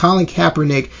Colin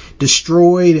Kaepernick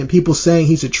destroyed and people saying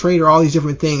he's a traitor, all these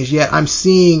different things. Yet I'm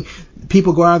seeing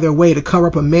people go out of their way to cover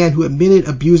up a man who admitted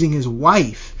abusing his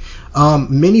wife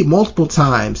multiple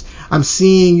times. I'm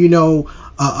seeing, NFL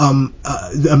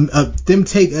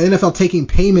taking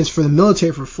payments for the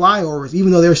military for flyovers,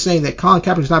 even though they're saying that Colin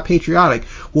Kaepernick is not patriotic.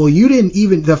 Well, you didn't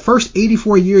even, the first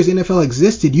 84 years NFL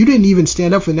existed, you didn't even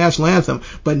stand up for the national anthem.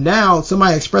 But now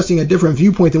somebody expressing a different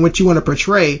viewpoint than what you want to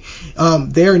portray,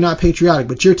 they're not patriotic,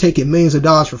 but you're taking millions of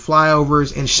dollars for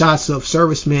flyovers and shots of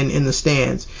servicemen in the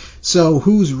stands. So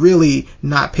who's really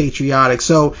not patriotic?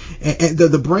 So and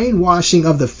the brainwashing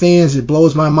of the fans, it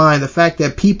blows my mind. The fact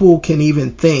that people can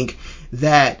even think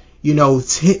that,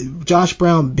 Josh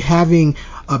Brown having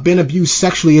been abused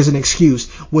sexually is an excuse.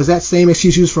 Was that same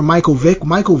excuse used for Michael Vick?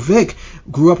 Michael Vick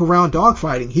grew up around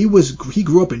dogfighting. He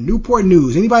grew up in Newport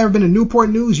News. Anybody ever been to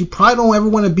Newport News? You probably don't ever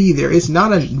want to be there. It's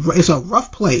a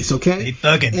rough place, okay? They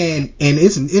thugging. And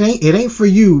it ain't for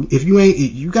you if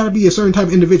you got to be a certain type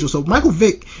of individual. So Michael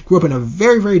Vick grew up in a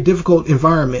very, very difficult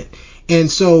environment.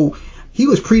 And so he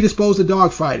was predisposed to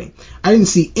dogfighting. I didn't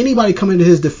see anybody come into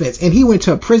his defense. And he went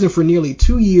to prison for nearly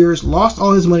 2 years, lost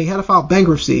all his money, had to file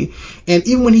bankruptcy. And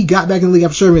even when he got back in the league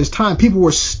after serving his time, people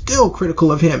were still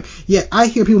critical of him. Yet I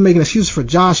hear people making excuses for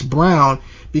Josh Brown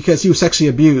because he was sexually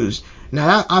abused. Now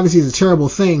that obviously is a terrible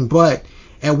thing, but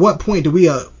at what point do we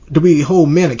hold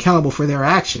men accountable for their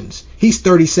actions? He's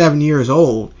 37 years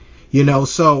old,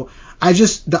 so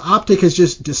the optic has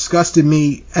just disgusted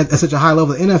me at such a high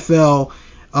level. The NFL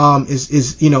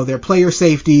is their player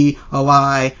safety a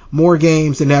lie, more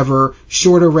games than ever,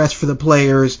 shorter rest for the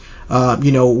players,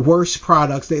 worse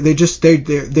products.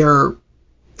 They're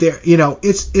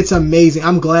it's amazing.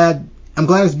 I'm glad I'm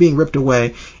glad it's being ripped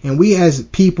away. And we as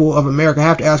people of America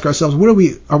have to ask ourselves, what are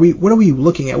we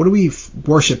looking at? What are we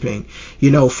worshiping?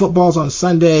 Football's on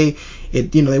Sunday.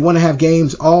 They want to have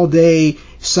games all day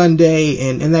Sunday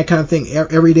and that kind of thing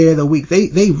every day of the week.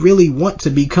 They really want to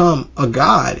become a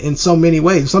god in so many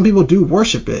ways. Some people do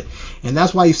worship it. And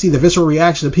that's why you see the visceral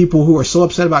reaction of people who are so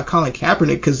upset about Colin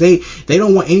Kaepernick, because they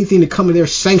don't want anything to come in their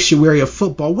sanctuary of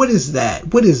football. What is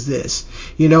that? What is this?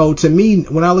 To me,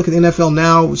 when I look at the NFL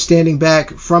now, standing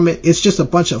back from it, it's just a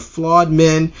bunch of flawed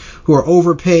men who are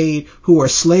overpaid, who are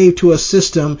slave to a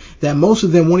system that most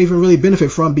of them won't even really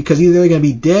benefit from, because either they're going to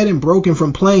be dead and broken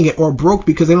from playing it, or broke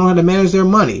because they don't know how to manage their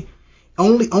money.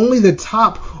 Only the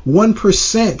top 1%,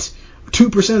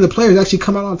 2% of the players actually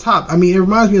come out on top. I mean, it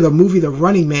reminds me of the movie The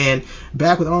Running Man,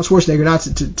 back with Arnold Schwarzenegger. Not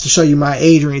to show you my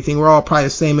age or anything. We're all probably the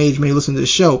same age when you listen to the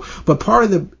show. But part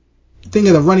of the thing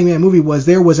of the Running Man movie was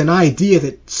there was an idea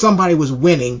that somebody was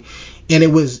winning, and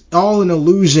it was all an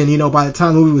illusion, by the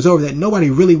time the movie was over, that nobody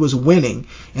really was winning.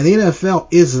 And the NFL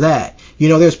is that.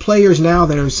 There's players now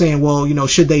that are saying, well,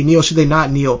 should they kneel? Should they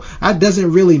not kneel? That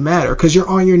doesn't really matter, because you're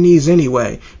on your knees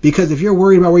anyway. Because if you're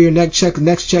worried about where your next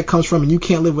check comes from and you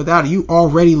can't live without it, you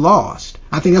already lost.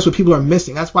 I think that's what people are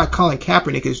missing. That's why Colin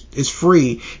Kaepernick is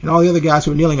free, and all the other guys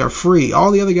who are kneeling are free. All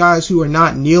the other guys who are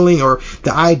not kneeling, or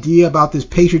the idea about this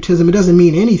patriotism, it doesn't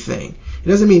mean anything. It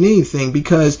doesn't mean anything,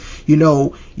 because you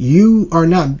don't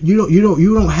have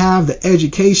the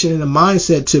education and the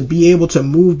mindset to be able to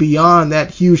move beyond that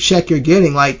huge check you're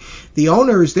getting. Like, the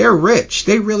owners, they're rich.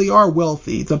 They really are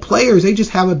wealthy. The players, they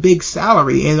just have a big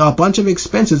salary and a bunch of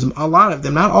expenses. A lot of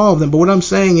them, not all of them. But what I'm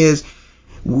saying is,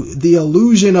 the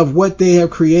illusion of what they have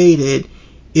created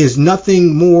is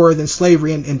nothing more than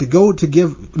slavery. And to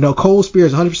give Cole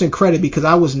Spears 100% credit, because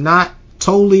I was not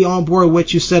totally on board with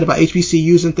what you said about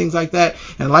HBCUs and things like that,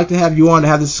 and I'd like to have you on to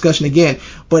have this discussion again.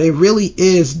 But it really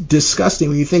is disgusting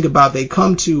when you think about it. They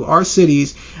come to our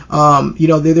cities.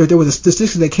 There was a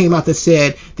statistic that came out that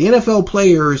said the NFL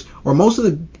players, or most of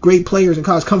the great players in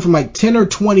college, come from like 10 or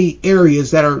 20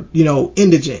 areas that are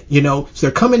indigent. So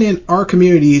they're coming in our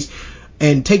communities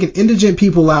and taking indigent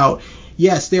people out.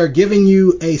 Yes, they're giving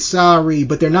you a salary,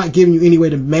 but they're not giving you any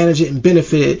way to manage it and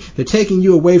benefit it. They're taking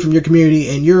you away from your community,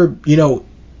 and you're,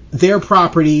 their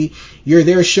property, you're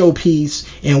their showpiece,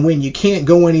 and when you can't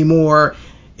go anymore,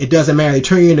 it doesn't matter. They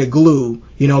turn you into glue,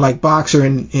 like Boxer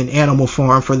in Animal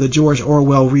Farm, for the George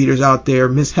Orwell readers out there.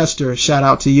 Miss Hester, shout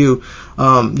out to you,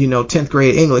 10th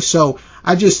grade English. So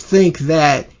I just think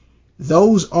that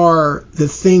those are the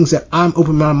things that I'm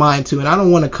opening my mind to, and I don't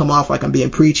want to come off like I'm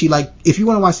being preachy. Like, if you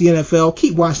want to watch the NFL,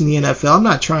 keep watching the NFL. I'm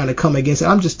not trying to come against it.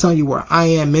 I'm just telling you where I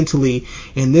am mentally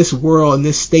in this world, in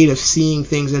this state of seeing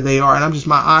things that they are, and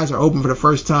my eyes are open for the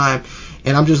first time,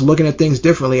 and I'm just looking at things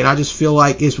differently, and I just feel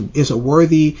like it's a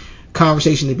worthy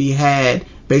conversation to be had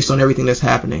based on everything that's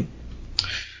happening.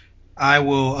 I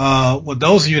will, well,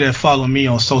 those of you that follow me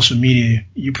on social media,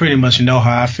 you pretty much know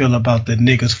how I feel about the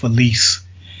niggas for lease.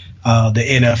 The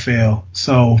NFL.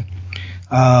 So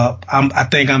I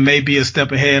think I may be a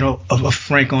step ahead of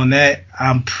Frank on that.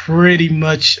 I'm pretty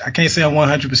much, I can't say I'm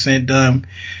 100% done,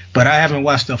 but I haven't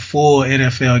watched a full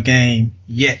NFL game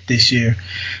yet this year.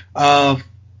 I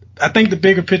think the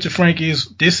bigger picture, Frank, is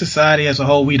this society as a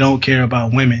whole, we don't care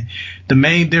about women. The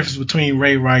main difference between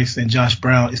Ray Rice and Josh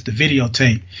Brown is the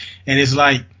videotape. And it's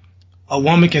like, a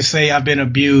woman can say, I've been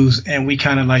abused, and we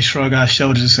kind of like shrug our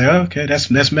shoulders and say, oh, okay, that's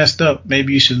messed up.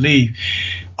 Maybe you should leave.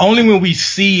 Only when we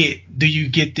see it do you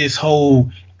get this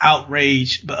whole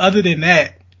outrage. But other than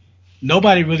that,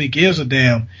 nobody really gives a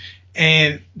damn.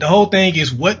 And the whole thing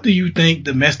is, what do you think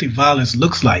domestic violence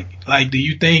looks like? Like, do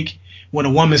you think when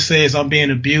a woman says I'm being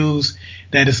abused,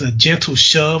 that it's a gentle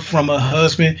shove from her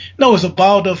husband? No, it's a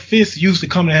balled up fist usually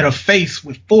coming at her face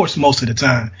with force most of the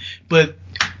time. But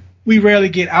we rarely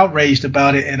get outraged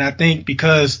about it, and I think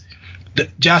because the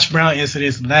Josh Brown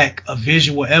incidents lack of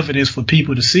visual evidence for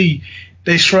people to see,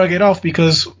 they shrug it off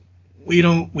because we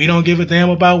don't give a damn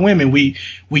about women. We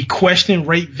question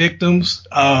rape victims.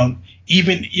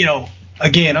 Even,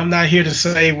 again, I'm not here to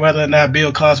say whether or not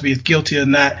Bill Cosby is guilty or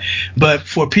not, but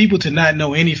for people to not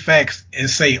know any facts and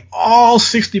say all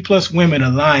 60 plus women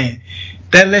are lying,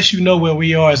 that lets you know where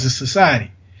we are as a society.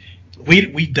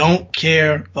 We don't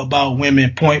care about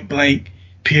women, point blank,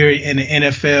 period. And the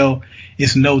NFL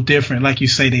is no different. Like you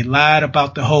say, they lied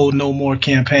about the whole No More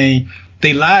campaign.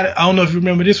 They lied. I don't know if you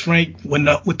remember this, Frank,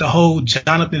 with the whole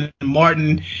Jonathan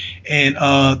Martin and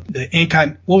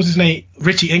what was his name?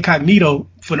 Richie Incognito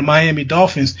for the Miami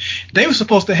Dolphins. They were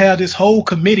supposed to have this whole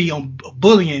committee on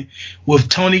bullying with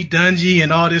Tony Dungy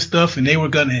and all this stuff, and they were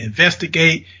going to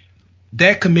investigate.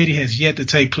 That committee has yet to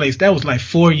take place. That was like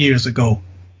 4 years ago.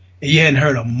 and you hadn't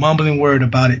heard a mumbling word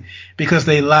about it because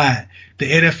they lied. The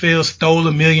NFL stole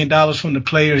 $1 million from the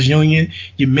players' union.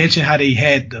 You mentioned how they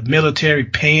had the military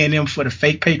paying them for the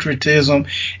fake patriotism.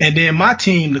 And then my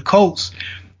team, the Colts,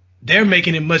 they're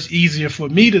making it much easier for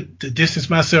me to distance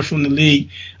myself from the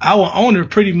league. Our owner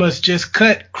pretty much just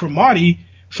cut Cromartie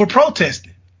for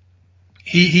protesting.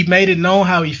 He made it known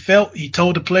how he felt. He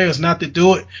told the players not to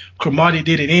do it. Cromartie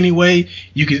did it anyway.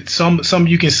 You can some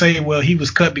you can say, well, he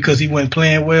was cut because he wasn't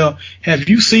playing well. Have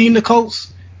you seen the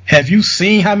Colts? Have you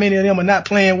seen how many of them are not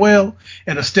playing well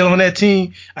and are still on that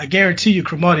team? I guarantee you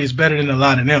Cromartie is better than a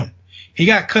lot of them. He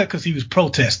got cut because he was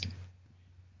protesting.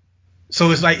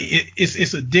 So it's like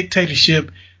it's a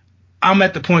dictatorship. I'm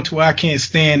at the point where I can't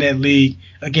stand that league.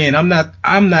 Again, I'm not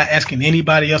asking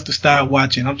anybody else to start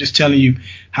watching. I'm just telling you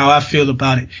how I feel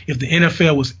about it. If the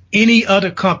NFL was any other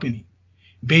company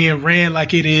being ran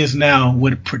like it is now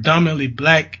with predominantly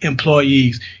black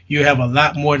employees, you have a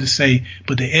lot more to say.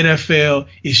 But the NFL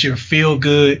is your feel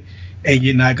good, and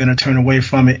you're not going to turn away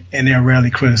from it, and they're rarely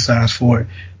criticized for it.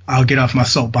 I'll get off my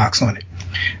soapbox on it.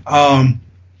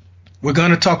 We're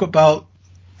going to talk about,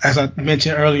 as I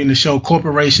mentioned earlier in the show,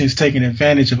 corporations taking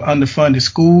advantage of underfunded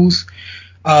schools.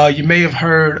 You may have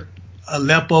heard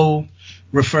Aleppo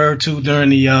referred to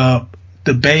during the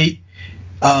debate.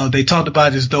 They talked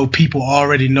about it as though people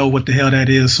already know what the hell that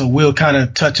is, so we'll kind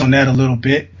of touch on that a little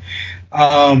bit.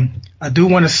 I do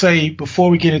want to say,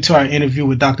 before we get into our interview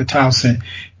with Dr. Townsend,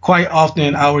 quite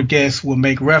often our guests will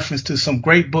make reference to some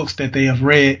great books that they have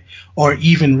read or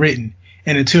even written.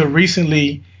 And until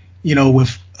recently,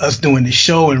 with us doing the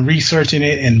show and researching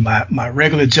it and my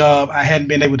regular job, I hadn't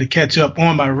been able to catch up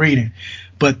on my reading.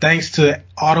 But thanks to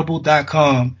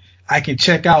audible.com, I can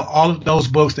check out all of those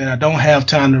books that I don't have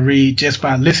time to read just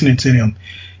by listening to them.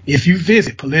 If you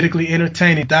visit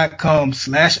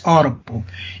politicallyentertaining.com/audible,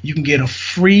 you can get a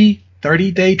free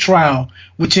 30-day trial,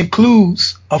 which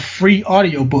includes a free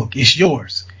audiobook. It's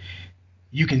yours.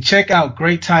 You can check out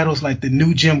great titles like The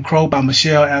New Jim Crow by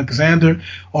Michelle Alexander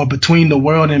or Between the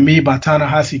World and Me by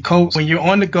Ta-Nehisi Coates. When you're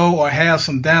on the go or have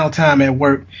some downtime at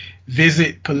work,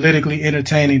 visit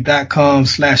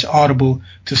politicallyentertaining.com/audible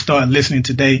to start listening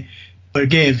today. But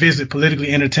again, visit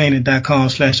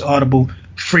politicallyentertaining.com/audible.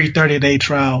 Free 30-day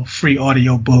trial, free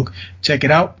audio book. Check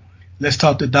it out. Let's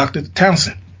talk to Dr.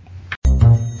 Townsend.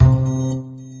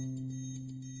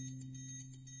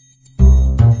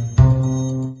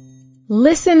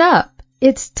 Listen up.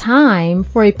 It's time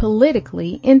for a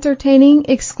politically entertaining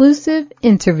exclusive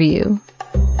interview.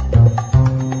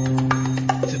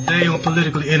 Today on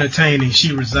Politically Entertaining,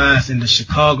 she resides in the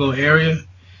Chicago area.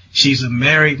 She's a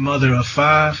married mother of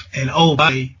 5 and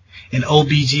an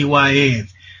OBGYN.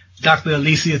 Dr.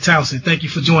 Alicia Townsend, thank you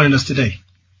for joining us today.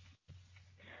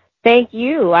 Thank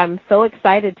you. I'm so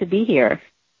excited to be here.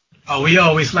 Oh, we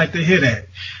always like to hear that.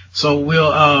 So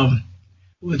we'll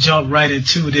jump right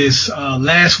into this.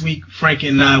 Last week, Frank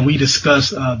and I, we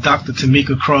discussed Dr.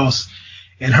 Tamika Cross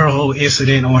and her whole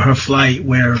incident on her flight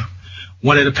where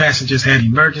one of the passengers had an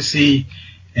emergency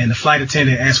and the flight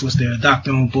attendant asked was there a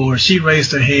doctor on board. She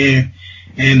raised her hand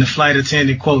and the flight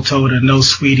attendant, quote, told her, "No,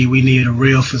 sweetie, we need a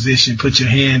real physician. Put your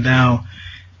hand down."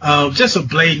 Just a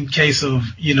blatant case of,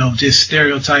 just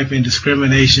stereotyping,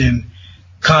 discrimination,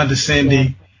 condescending.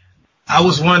 Yeah. I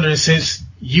was wondering,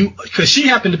 because she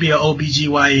happened to be an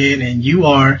OBGYN and you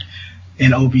are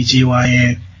an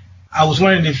OBGYN, I was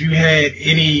wondering if you had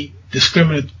any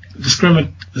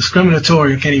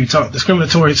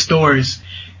discriminatory stories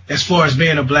as far as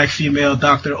being a black female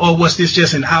doctor, or was this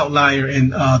just an outlier in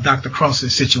Dr.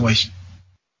 Cross's situation?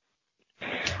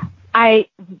 I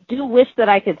do wish that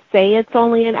I could say it's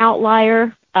only an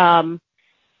outlier.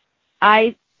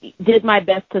 I did my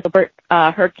best to support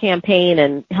her campaign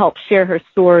and help share her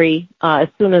story as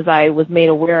soon as I was made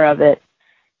aware of it.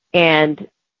 And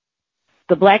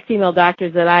the black female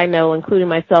doctors that I know, including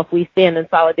myself, we stand in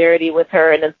solidarity with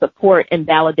her and in support and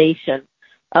validation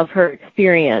of her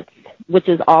experience, which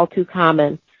is all too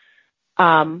common.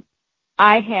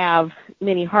 I have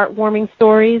many heartwarming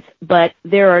stories, but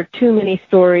there are too many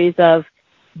stories of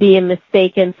being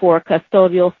mistaken for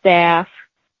custodial staff,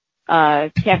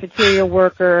 cafeteria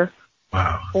worker,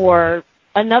 wow, or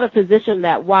another position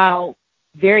that, while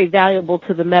very valuable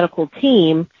to the medical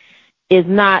team, is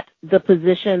not the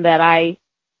position that I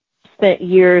spent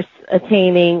years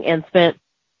attaining and spent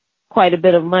quite a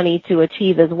bit of money to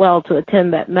achieve as well, to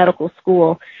attend that medical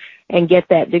school and get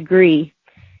that degree.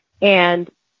 And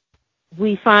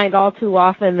we find all too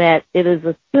often that it is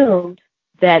assumed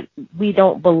that we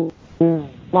don't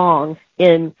belong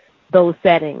in those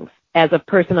settings as a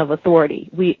person of authority.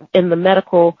 We, in the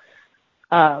medical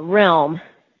realm,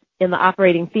 in the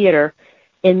operating theater,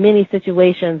 in many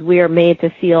situations, we are made to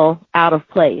feel out of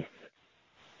place.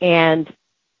 And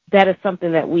that is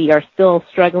something that we are still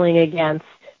struggling against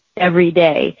every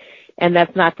day. And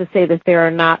that's not to say that there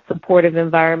are not supportive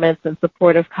environments and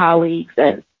supportive colleagues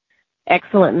and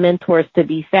excellent mentors to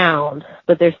be found,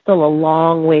 but there's still a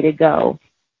long way to go.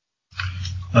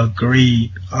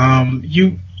 Agreed.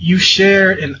 You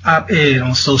shared an op-ed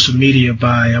on social media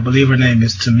by, I believe her name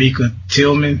is Tamika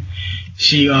Tillman.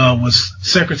 She was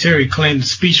Secretary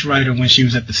Clinton's speechwriter when she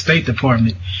was at the State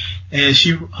Department, and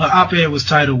her op-ed was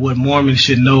titled "What Mormons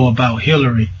Should Know About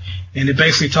Hillary," and it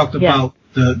basically talked about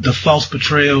the false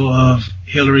portrayal of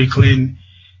Hillary Clinton,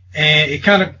 and it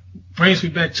kind of brings me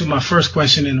back to my first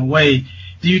question in a way.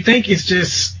 Do you think it's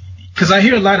just because I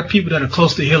hear a lot of people that are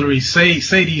close to Hillary say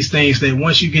these things that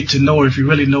once you get to know her, if you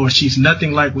really know her, she's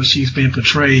nothing like what she's been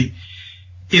portrayed.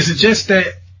 Is it just that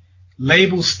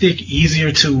labels stick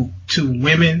easier to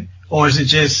women, or is it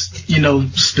just,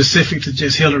 specific to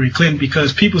just Hillary Clinton?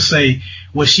 Because people say,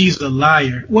 well, she's a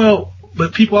liar. Well,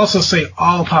 but people also say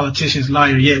all politicians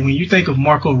liar. Yet when you think of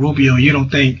Marco Rubio, you don't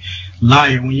think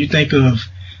liar. When you think of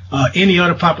any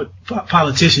other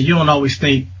politician, you don't always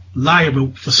think liar.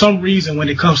 But for some reason, when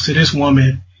it comes to this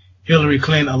woman, Hillary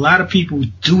Clinton, a lot of people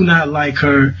do not like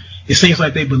her. It seems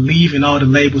like they believe in all the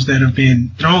labels that have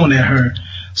been thrown at her.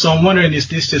 So I'm wondering, is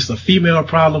this just a female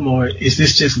problem, or is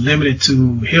this just limited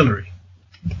to Hillary?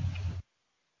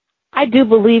 I do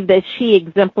believe that she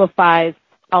exemplifies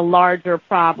a larger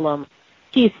problem.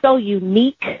 She's so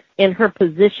unique in her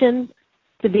position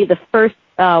to be the first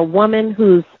woman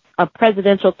who's a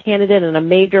presidential candidate and a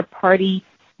major party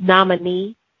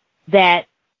nominee that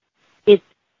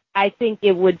I think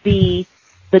it would be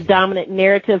the dominant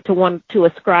narrative to want to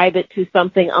ascribe it to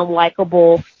something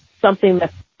unlikable, something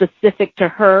that's specific to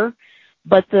her.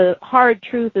 But the hard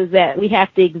truth is that we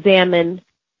have to examine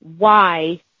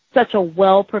why such a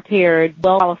well-prepared,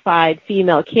 well-qualified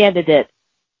female candidate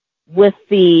with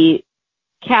the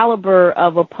caliber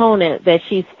of opponent that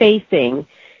she's facing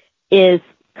is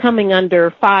coming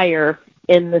under fire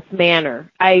in this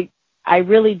manner. I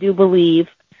really do believe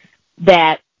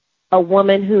that a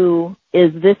woman who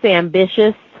is this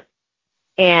ambitious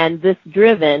and this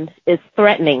driven is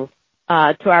threatening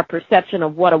to our perception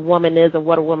of what a woman is and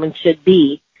what a woman should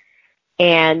be.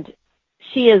 And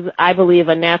she is, I believe,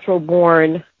 a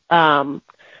natural-born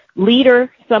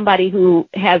leader, somebody who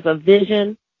has a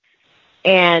vision,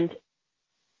 and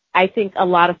I think a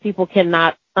lot of people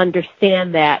cannot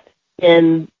understand that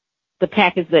in the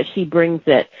package that she brings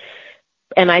it.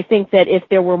 And I think that if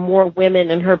there were more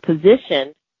women in her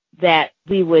position, that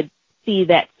we would see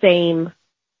that same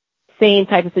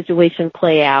type of situation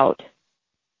play out.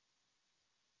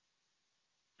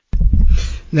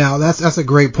 Now that's a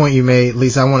great point you made,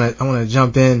 Lisa. I want to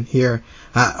jump in here,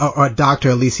 or Dr.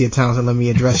 Alicia Townsend. Let me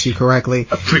address you correctly.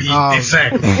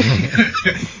 Exactly.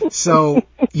 So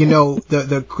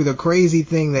the crazy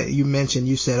thing that you mentioned,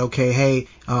 you said, okay, hey,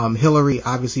 Hillary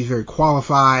obviously is very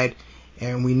qualified,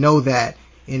 and we know that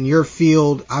in your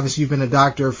field. Obviously, you've been a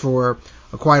doctor for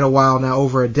quite a while now,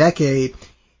 over a decade.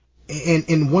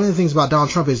 And one of the things about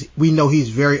Donald Trump is we know he's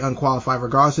very unqualified,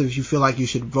 regardless of if you feel like you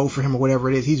should vote for him or whatever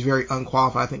it is. He's very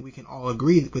unqualified. I think we can all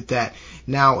agree with that.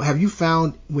 Now, have you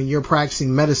found when you're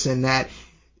practicing medicine that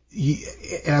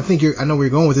and I know where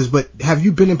you're going with this, but have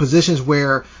you been in positions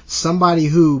where somebody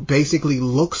who basically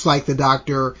looks like the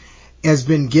doctor has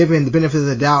been given the benefit of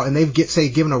the doubt and they've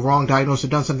given a wrong diagnosis or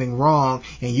done something wrong,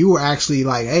 and you were actually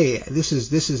like, hey, this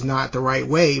is not the right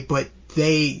way, but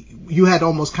you had to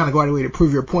almost kind of go out of your way to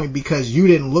prove your point because you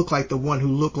didn't look like the one who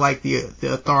looked like the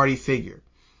authority figure?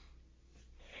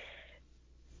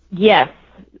 Yes.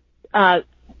 A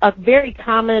very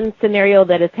common scenario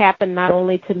that has happened not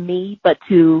only to me, but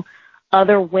to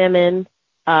other women,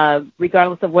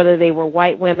 regardless of whether they were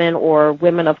white women or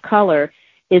women of color,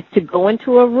 is to go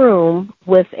into a room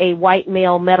with a white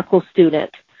male medical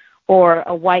student or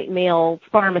a white male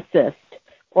pharmacist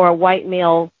or a white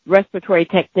male respiratory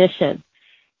technician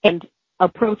and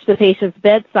approach the patient's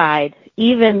bedside,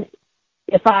 even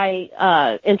if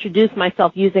I introduce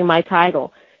myself using my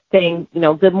title, saying,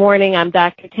 good morning, I'm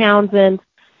Dr. Townsend,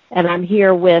 and I'm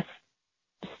here with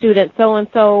student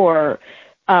so-and-so or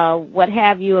what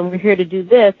have you, and we're here to do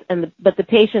this, but the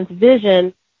patient's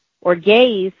vision or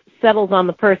gaze settles on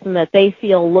the person that they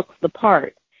feel looks the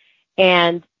part.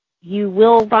 And you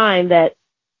will find that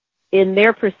in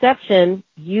their perception,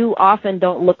 you often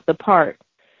don't look the part.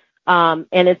 And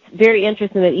it's very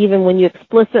interesting that even when you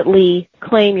explicitly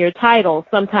claim your title,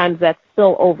 sometimes that's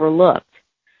still overlooked.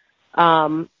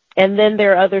 And then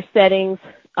there are other settings,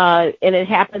 and it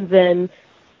happens in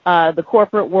the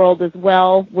corporate world as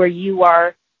well, where you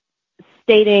are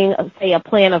stating, say, a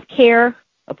plan of care,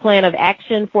 a plan of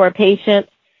action for a patient,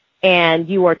 and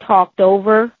you are talked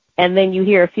over, and then you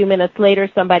hear a few minutes later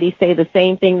somebody say the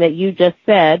same thing that you just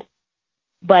said,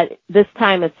 but this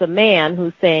time it's a man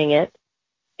who's saying it,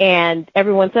 and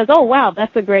everyone says, oh, wow,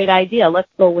 that's a great idea.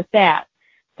 Let's go with that.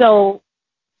 So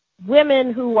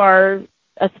women who are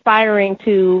aspiring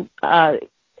to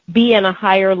be in a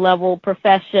higher level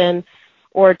profession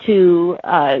or to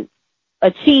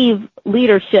achieve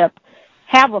leadership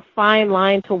have a fine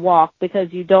line to walk,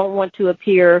 because you don't want to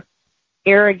appear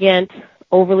arrogant,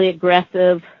 overly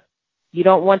aggressive. You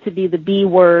don't want to be the B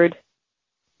word.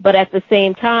 But at the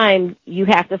same time, you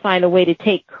have to find a way to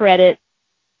take credit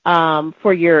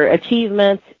for your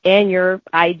achievements and your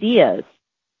ideas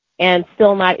and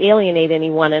still not alienate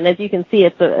anyone. And as you can see,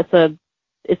 it's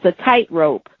a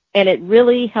tightrope, and it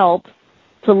really helps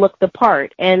to look the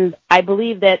part. And I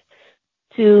believe that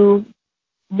to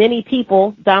many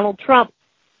people, Donald Trump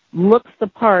looks the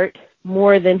part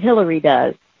more than Hillary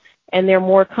does, and they're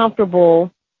more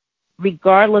comfortable,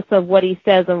 regardless of what he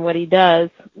says and what he does,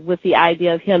 with the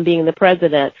idea of him being the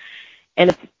president. And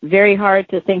it's very hard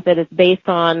to think that it's based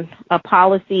on a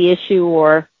policy issue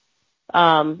or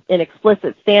an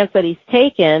explicit stance that he's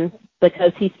taken,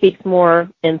 because he speaks more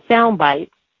in sound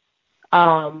bites.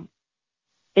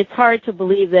 It's hard to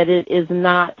believe that it is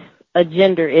not a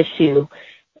gender issue.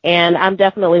 And I'm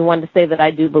definitely one to say that I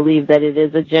do believe that it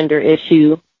is a gender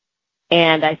issue.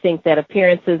 And I think that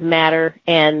appearances matter,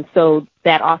 and so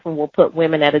that often will put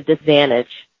women at a disadvantage.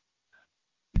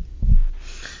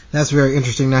 That's very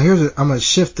interesting. Now, I'm going to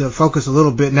shift the focus a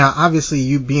little bit. Now, obviously,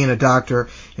 you being a doctor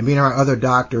and being around other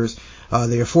doctors,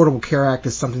 the Affordable Care Act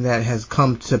is something that has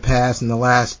come to pass in the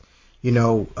last,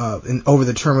 over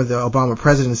the term of the Obama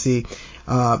presidency.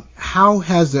 How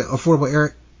has the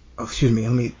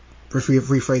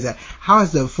rephrase that. How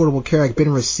has the Affordable Care Act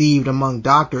been received among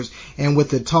doctors? And with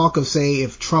the talk of, say,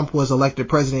 if Trump was elected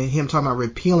president, him talking about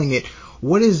repealing it,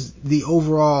 what is the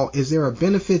overall, is there a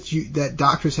benefit that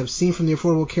doctors have seen from the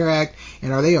Affordable Care Act?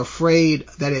 And are they afraid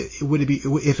that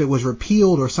if it was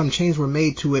repealed or some changes were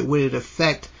made to it, would it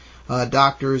affect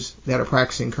doctors that are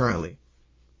practicing currently?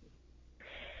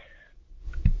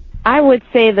 I would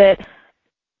say that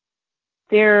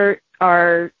there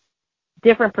are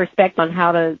different perspectives on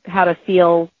how to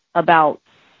feel about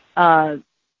the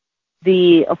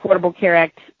Affordable Care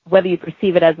Act, whether you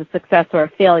perceive it as a success or a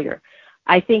failure.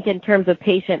 I think in terms of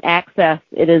patient access,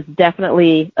 it is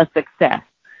definitely a success.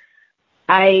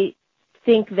 I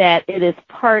think that it is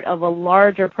part of a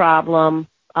larger problem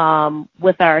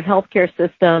with our healthcare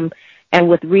system and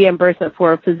with reimbursement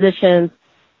for physicians,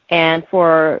 and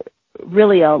for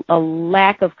really a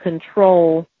lack of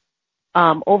control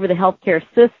over the healthcare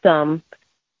system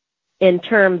in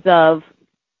terms of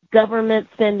government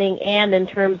spending and in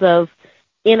terms of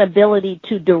inability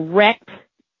to direct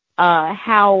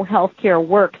how healthcare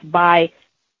works by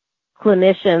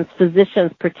clinicians,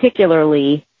 physicians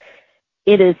particularly.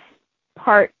 It is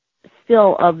part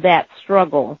still of that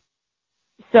struggle.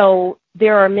 So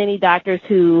there are many doctors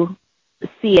who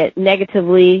see it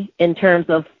negatively in terms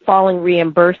of falling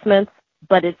reimbursements,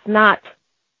 but it's not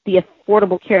the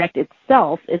Affordable Care Act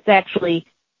itself. It's actually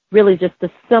really just a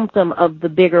symptom of the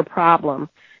bigger problem,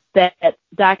 that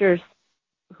doctors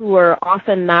who are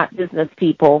often not business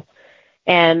people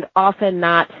and often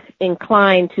not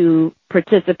inclined to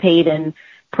participate in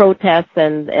protests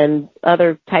and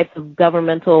other types of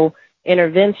governmental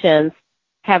interventions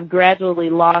have gradually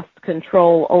lost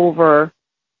control over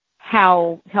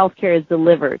how healthcare is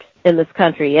delivered in this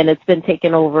country. And it's been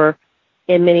taken over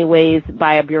in many ways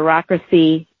by a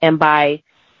bureaucracy and by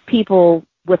people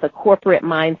with a corporate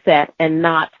mindset, and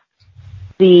not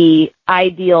the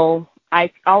ideal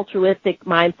altruistic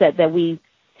mindset that we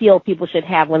feel people should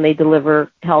have when they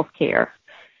deliver health care.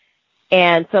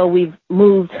 And so we've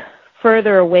moved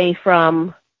further away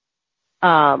from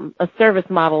a service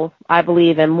model, I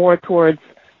believe, and more towards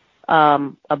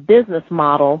a business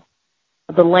model.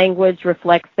 The language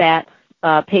reflects that.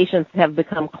 Patients have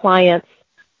become clients,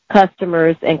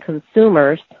 customers, and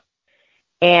consumers,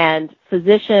 and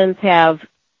physicians have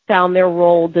found their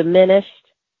role diminished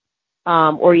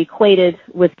or equated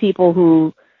with people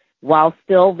who, while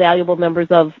still valuable members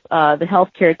of the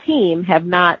healthcare team, have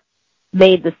not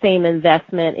made the same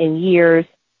investment in years,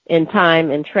 in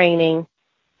time, in training,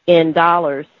 in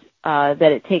dollars that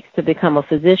it takes to become a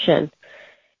physician.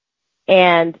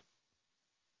 And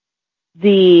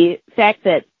the fact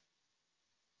that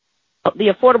the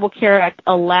Affordable Care Act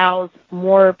allows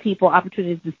more people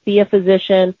opportunities to see a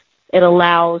physician. It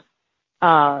allows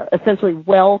essentially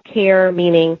well care,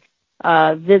 meaning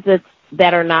visits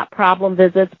that are not problem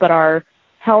visits but are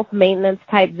health maintenance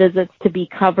type visits to be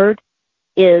covered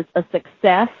is a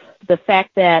success. The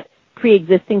fact that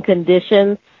pre-existing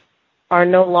conditions are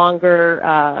no longer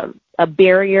a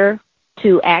barrier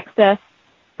to access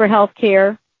for health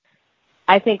care,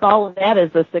 I think all of that is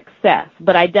a success.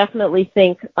 But I definitely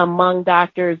think among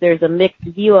doctors there's a mixed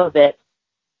view of it.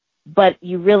 But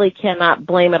you really cannot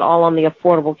blame it all on the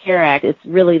Affordable Care Act. It's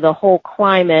really the whole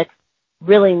climate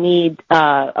really needs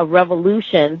a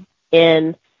revolution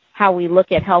in how we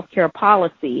look at healthcare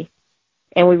policy.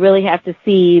 And we really have to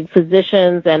see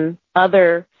physicians and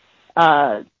other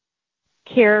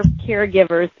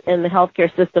caregivers in the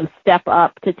healthcare system step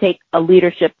up to take a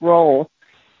leadership role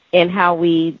in how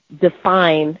we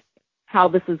define how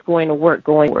this is going to work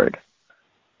going forward.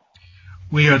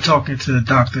 We are talking to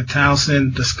Dr.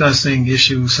 Townsend, discussing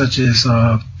issues such as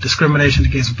discrimination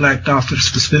against black doctors,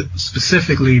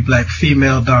 specifically black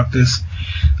female doctors.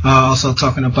 Also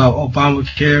talking about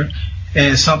Obamacare.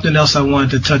 And something else I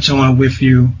wanted to touch on with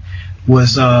you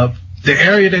was the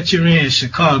area that you're in,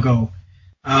 Chicago.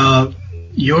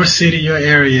 Your city, your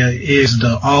area is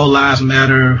the All Lives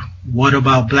Matter, what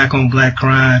about black on black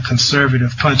crime,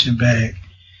 conservative punching bag.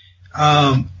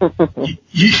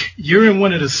 You're in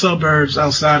one of the suburbs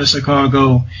outside of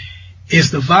Chicago.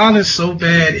 Is the violence so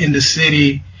bad in the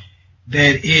city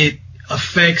that it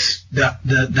affects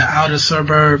the outer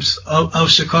suburbs of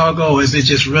Chicago? Or is it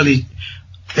just really,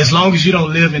 as long as you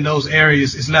don't live in those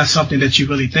areas, it's not something that you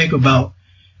really think about?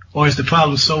 Or is the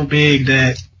problem so big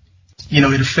that,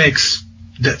 it affects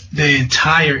the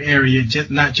entire area,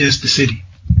 not just the city?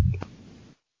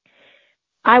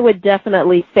 I would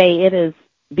definitely say it has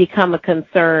become a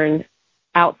concern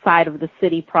outside of the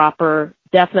city proper,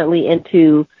 definitely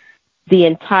into the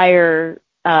entire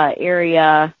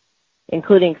area,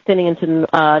 including extending into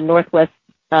northwest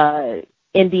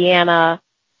Indiana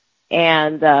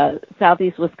and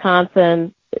southeast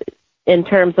Wisconsin, in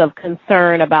terms of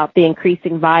concern about the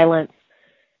increasing violence.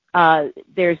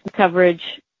 There's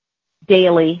coverage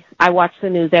daily. I watch the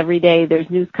news every day. There's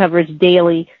news coverage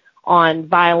daily on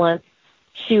violence,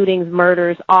 shootings,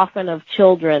 murders, often of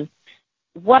children.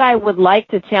 What I would like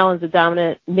to challenge the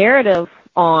dominant narrative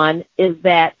on is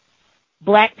that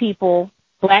black people,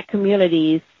 black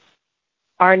communities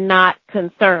are not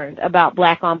concerned about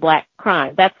black on black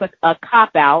crime. That's a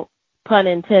cop-out, pun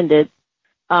intended,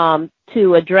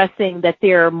 to addressing that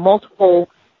there are multiple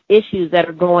issues that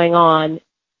are going on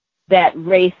that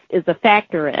race is a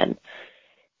factor in.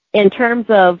 In terms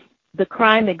of the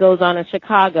crime that goes on in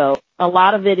Chicago, a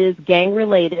lot of it is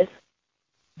gang-related.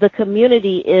 The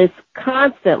community is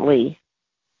constantly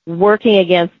working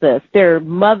against this. There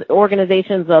are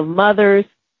organizations of mothers,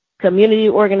 community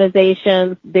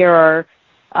organizations. There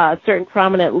are certain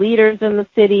prominent leaders in the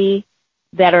city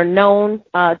that are known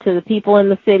to the people in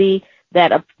the city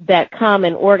that come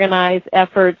and organize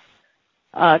efforts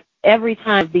every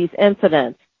time of these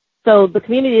incidents. So the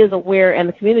community is aware and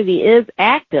the community is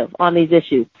active on these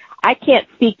issues. I can't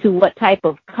speak to what type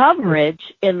of coverage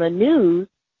in the news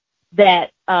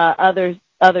that other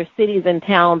cities and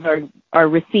towns are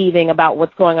receiving about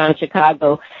what's going on in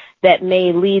Chicago that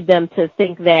may lead them to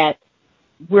think that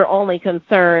we're only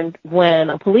concerned when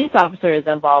a police officer is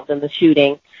involved in the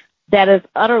shooting. That is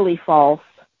utterly false.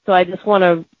 So I just want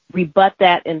to rebut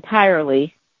that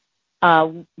entirely.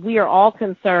 We are all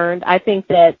concerned. I think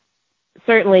that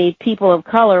certainly people of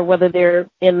color, whether they're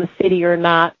in the city or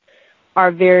not,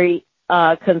 are very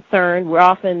concerned. We're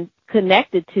often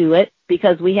connected to it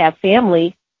because we have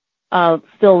family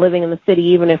still living in the city,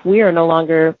 even if we are no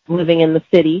longer living in the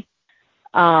city.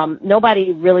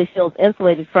 Nobody really feels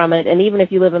insulated from it. And even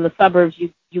if you live in the suburbs,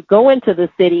 you go into the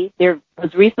city. There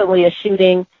was recently a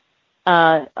shooting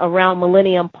around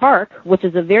Millennium Park, which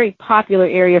is a very popular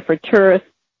area for tourists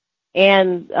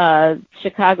and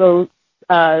Chicago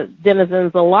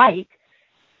denizens alike.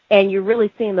 And you're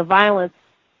really seeing the violence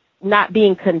not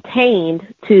being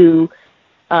contained to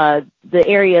the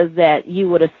areas that you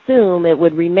would assume it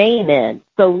would remain in.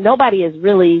 So nobody is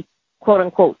really, quote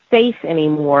unquote, safe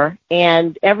anymore,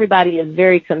 and everybody is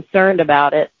very concerned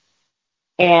about it.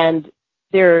 And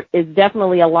there is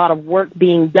definitely a lot of work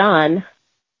being done,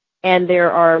 and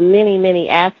there are many, many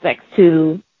aspects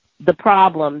to the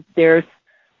problem. There's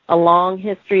a long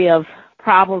history of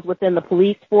problems within the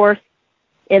police force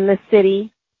in the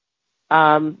city.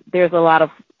 There's a lot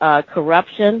of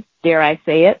corruption, dare I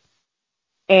say it.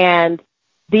 And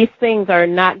these things are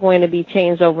not going to be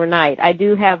changed overnight. I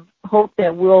do have hope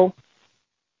that we'll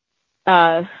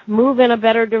move in a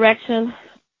better direction,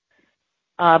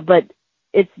 but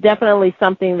it's definitely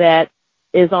something that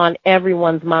is on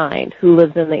everyone's mind who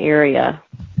lives in the area.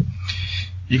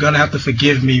 You're going to have to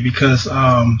forgive me because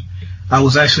I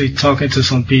was actually talking to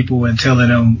some people and telling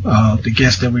them the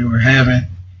guests that we were having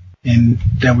and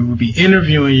that we would be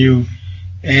interviewing you,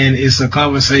 and it's a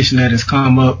conversation that has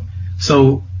come up.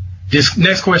 So this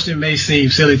next question may seem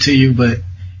silly to you, but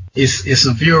it's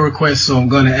a viewer request, so I'm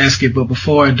going to ask it. But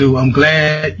before I do, I'm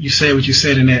glad you said what you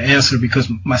said in that answer,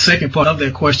 because my second part of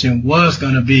that question was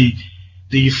going to be,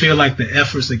 do you feel like the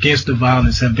efforts against the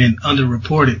violence have been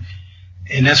underreported?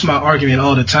 And that's my argument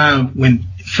all the time when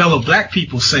fellow black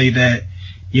people say that,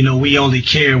 you know, we only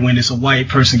care when it's a white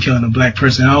person killing a black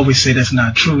person. I always say that's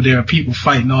not true. There are people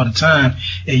fighting all the time,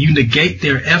 and you negate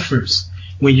their efforts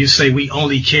when you say we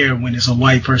only care when it's a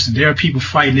white person. There are people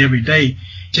fighting every day,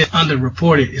 just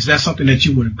underreported. Is that something that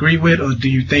you would agree with, or do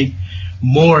you think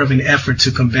more of an effort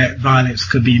to combat violence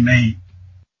could be made?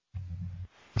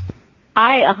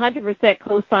 I 100%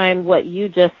 co-sign what you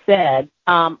just said.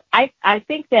 I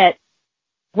think that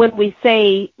when we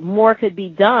say more could be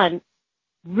done,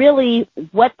 really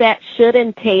what that should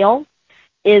entail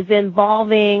is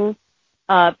involving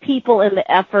people in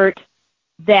the effort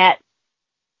that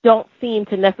don't seem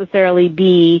to necessarily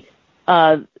be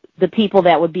the people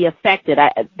that would be affected.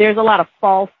 There's a lot of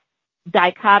false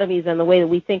dichotomies in the way that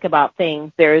we think about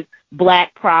things. There's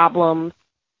black problems,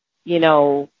 you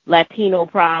know, Latino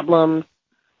problems,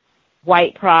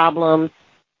 white problems.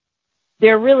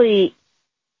 There really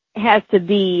has to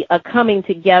be a coming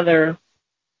together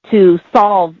to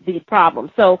solve these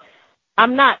problems. So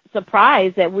I'm not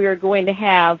surprised that we're going to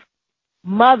have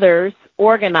mothers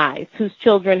organized whose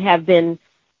children have been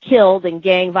killed in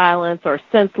gang violence or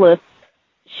senseless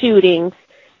shootings,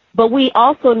 but we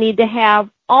also need to have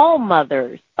all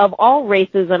mothers of all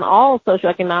races and all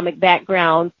socioeconomic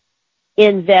backgrounds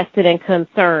invested and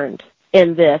concerned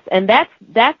in this. And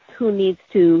that's who needs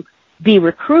to be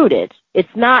recruited.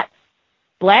 It's not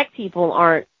black people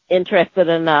aren't interested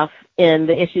enough in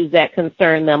the issues that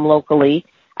concern them locally.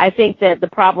 I think that the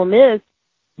problem is,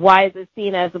 why is it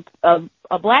seen as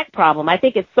a black problem? I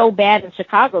think it's so bad in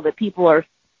Chicago that people are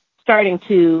starting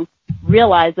to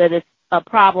realize that it's a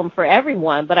problem for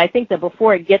everyone. But I think that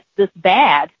before it gets this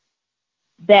bad,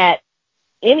 that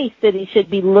any city should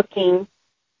be looking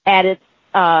at its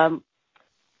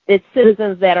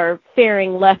citizens that are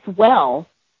faring less well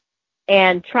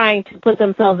and trying to put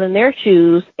themselves in their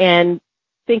shoes and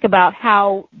think about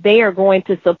how they are going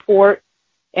to support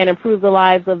and improve the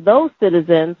lives of those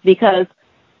citizens, because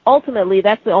ultimately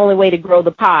that's the only way to grow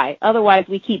the pie. Otherwise,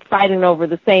 we keep fighting over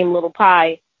the same little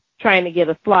pie trying to get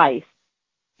a slice.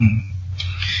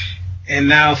 And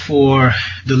now for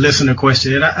the listener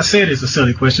question. And I said it's a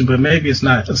silly question, but maybe it's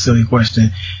not a silly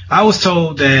question. I was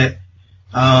told that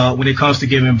when it comes to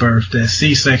giving birth, that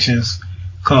C-sections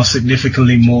cost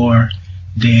significantly more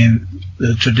than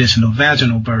the traditional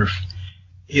vaginal birth.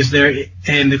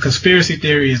 And the conspiracy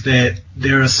theory is that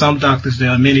there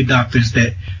are many doctors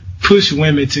that push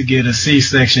women to get a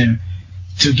C-section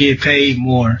to get paid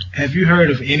more. Have you heard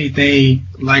of anything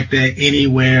like that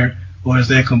anywhere, or is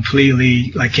that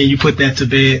completely, like, can you put that to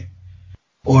bed,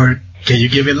 or can you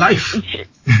give it life?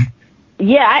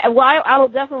 Yeah, I will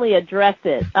definitely address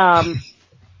it.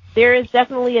 There is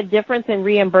definitely a difference in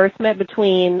reimbursement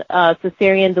between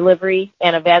cesarean delivery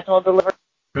and a vaginal delivery.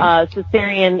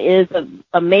 Cesarean is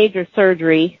a major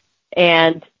surgery,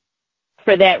 and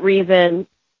for that reason,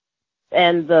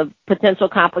 and the potential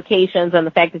complications and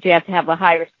the fact that you have to have a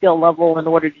higher skill level in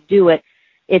order to do it,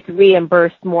 it's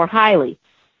reimbursed more highly.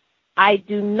 I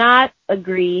do not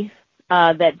agree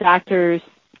that doctors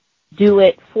do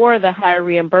it for the higher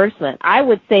reimbursement. I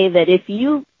would say that if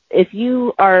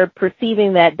you are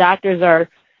perceiving that doctors are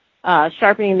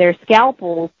sharpening their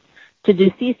scalpels to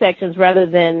do C-sections rather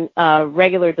than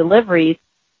regular deliveries,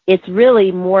 it's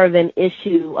really more of an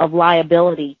issue of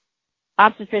liability.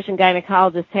 Obstetrician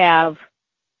gynecologists have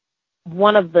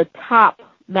one of the top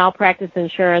malpractice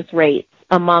insurance rates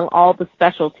among all the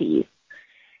specialties.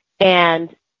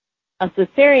 And a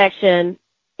cesarean section,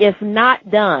 if not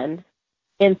done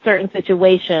in certain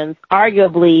situations,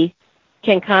 arguably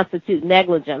can constitute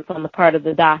negligence on the part of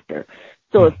the doctor.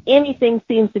 So if anything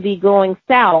seems to be going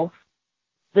south,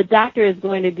 the doctor is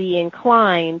going to be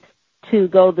inclined to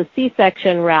go the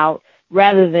C-section route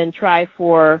rather than try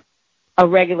for a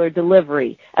regular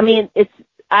delivery. I mean,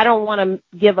 I don't want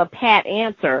to give a pat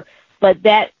answer, but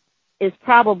that is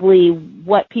probably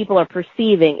what people are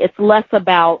perceiving. It's less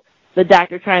about the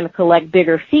doctor trying to collect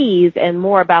bigger fees and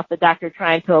more about the doctor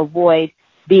trying to avoid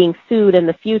being sued in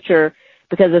the future,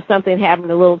 because if something happened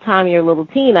to little Tommy or little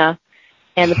Tina,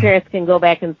 and the parents can go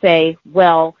back and say,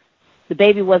 well, the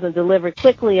baby wasn't delivered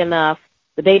quickly enough,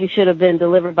 the baby should have been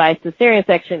delivered by cesarean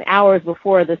section hours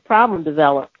before this problem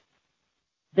developed,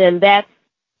 then that's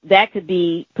that could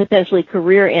be potentially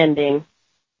career ending.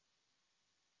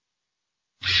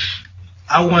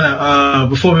 I want to,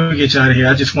 before we get you out of here,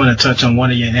 I just want to touch on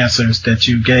one of your answers that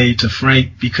you gave to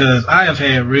Frank, because I have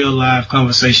had real live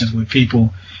conversations with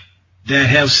people that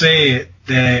have said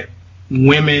that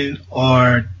women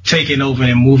are taking over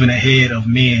and moving ahead of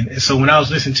men. And so when I was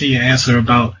listening to your answer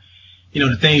about,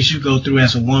 the things you go through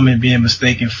as a woman, being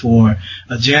mistaken for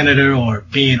a janitor or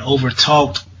being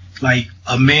over-talked, like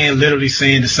a man literally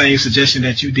saying the same suggestion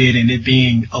that you did and it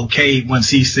being okay once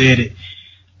he said it,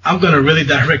 I'm going to really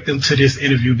direct them to this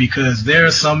interview, because there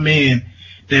are some men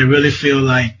that really feel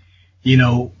like,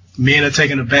 men are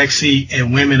taking a back seat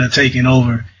and women are taking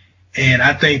over. And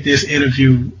I think this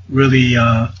interview really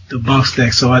debunks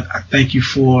that. So I thank you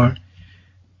for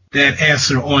that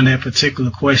answer on that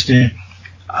particular question.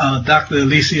 Dr.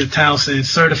 Alicia Townsend,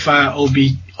 certified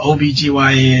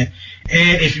OBGYN.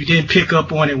 And if you didn't pick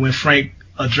up on it when Frank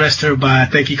addressed her by, I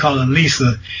think he called her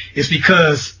Lisa, it's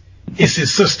because it's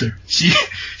his sister.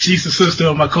 She's the sister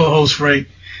of my co-host, Frank.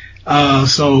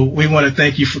 So we want to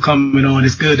thank you for coming on.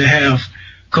 It's good to have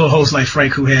co-hosts like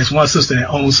Frank, who has one sister that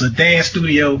owns a dance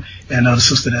studio and another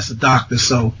sister that's a doctor.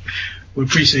 So we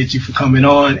appreciate you for coming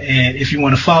on. And if you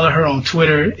want to follow her on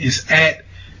Twitter, it's at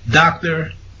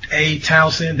Dr. A.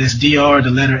 Townsend. That's Dr.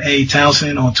 the letter A.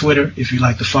 Townsend on Twitter, if you'd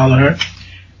like to follow her.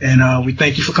 And we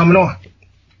thank you for coming on.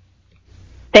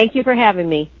 Thank you for having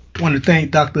me. I want to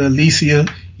thank Dr. Alicia,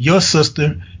 your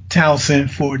sister,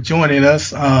 Townsend, for joining us.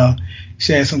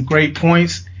 She had some great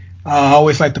points. I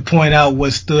always like to point out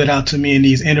what stood out to me in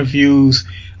these interviews.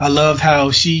 I loved how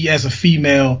she, as a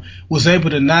female, was able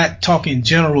to not talk in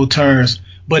general terms,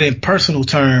 but in personal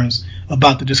terms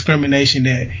about the discrimination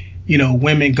that,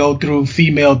 women go through,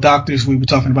 female doctors we were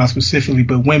talking about specifically,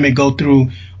 but women go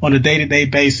through on a day-to-day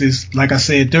basis. Like I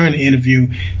said during the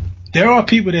interview, there are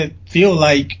people that feel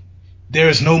like there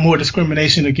is no more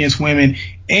discrimination against women,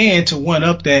 and to one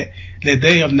up that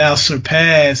they have now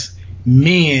surpassed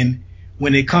men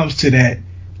when it comes to that.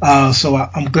 So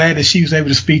I'm glad that she was able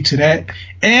to speak to that.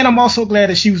 And I'm also glad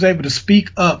that she was able to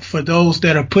speak up for those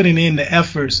that are putting in the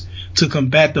efforts to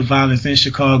combat the violence in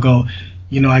Chicago.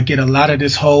 I get a lot of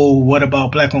this whole, what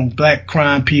about black on black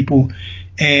crime people?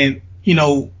 And,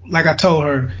 like I told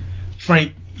her,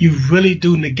 Frank, you really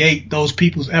do negate those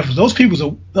people's efforts. Those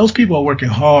people are working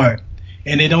hard,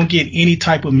 and they don't get any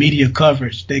type of media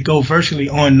coverage. They go virtually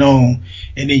unknown.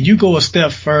 And then you go a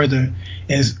step further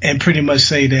and pretty much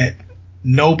say that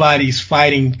nobody's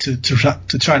fighting to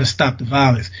try to stop the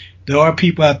violence. There are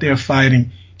people out there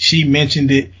fighting. She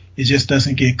mentioned it. It just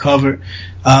doesn't get covered.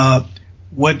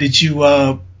 What did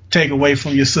you take away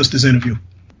from your sister's interview?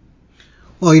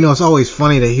 Well, it's always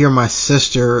funny to hear my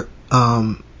sister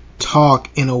talk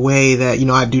in a way that,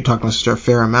 I do talk to my sister a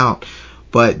fair amount,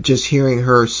 but just hearing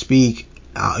her speak,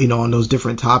 on those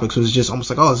different topics was just almost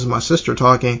like, oh, this is my sister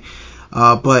talking.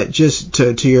 But just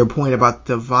to your point about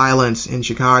the violence in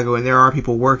Chicago, and there are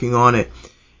people working on it,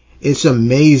 it's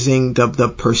amazing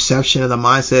the perception of the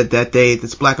mindset that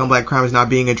this black on black crime is not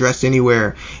being addressed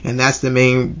anywhere. And that's the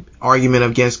main argument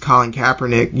against Colin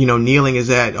Kaepernick, kneeling, is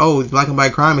that, oh, black on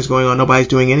black crime is going on, nobody's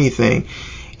doing anything.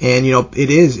 And, it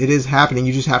is happening.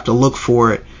 You just have to look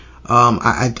for it.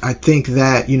 I think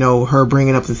that, her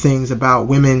bringing up the things about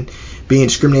women being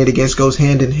discriminated against goes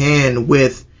hand in hand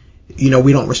with, we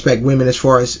don't respect women as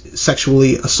far as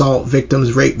sexually assault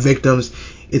victims, rape victims.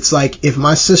 It's like if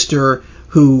my sister,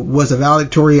 who was a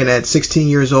valedictorian at 16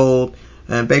 years old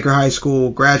and Baker High School,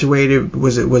 graduated,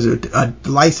 was a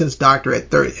licensed doctor at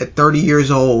 30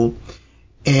 years old,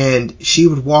 and she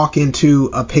would walk into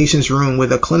a patient's room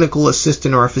with a clinical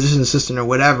assistant or a physician assistant or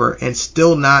whatever and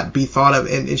still not be thought of.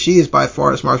 And she is by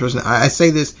far the smartest person. I say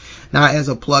this not as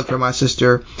a plug for my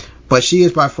sister, but she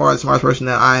is by far the smartest person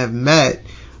that I have met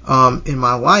in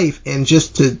my life. And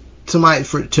just to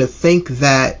think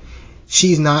that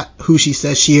she's not who she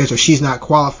says she is, or she's not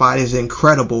qualified, is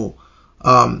incredible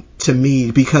to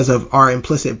me, because of our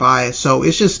implicit bias. So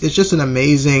it's just an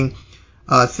amazing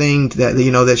thing that,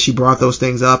 that she brought those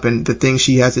things up and the things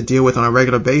she has to deal with on a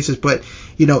regular basis. But,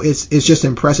 it's just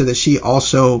impressive that she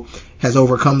also has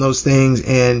overcome those things,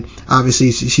 and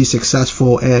obviously she's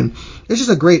successful. And it's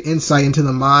just a great insight into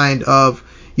the mind of,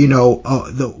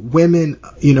 the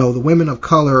women of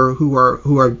color who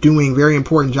are doing very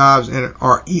important jobs and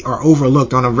are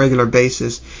overlooked on a regular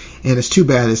basis. And it's too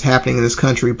bad it's happening in this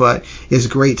country, but it's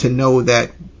great to know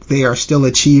that they are still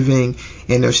achieving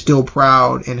and they're still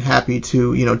proud and happy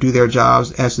to, do their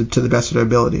jobs to the best of their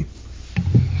ability.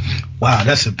 Wow,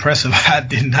 that's impressive. I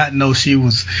did not know she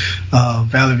was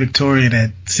valedictorian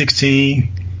at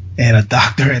 16 and a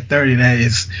doctor at 30. That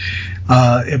is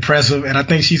impressive. And I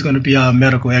think she's going to be our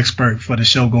medical expert for the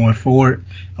show going forward.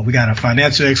 We got a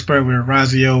financial expert with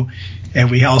Razio,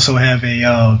 and we also have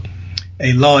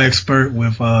a law expert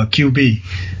with QB.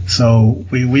 So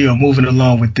we are moving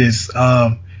along with this.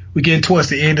 We're getting towards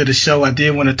the end of the show. I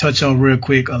did want to touch on real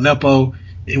quick Aleppo.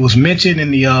 It was mentioned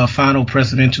in the final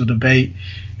presidential debate,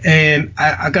 and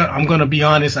I'm going to be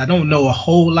honest. I don't know a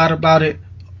whole lot about it.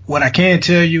 What I can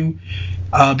tell you,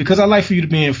 because I like for you to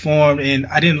be informed, and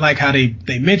I didn't like how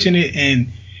they mentioned it, and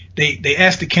they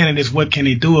asked the candidates what can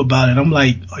they do about it. I'm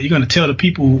like, are you going to tell the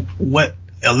people what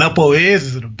Aleppo is?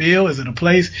 Is it a bill? Is it a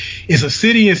place? It's a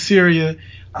city in Syria.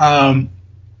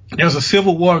 There's a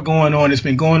civil war going on. It's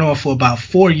been going on for about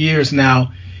 4 years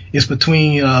now. It's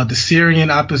between the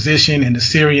Syrian opposition and the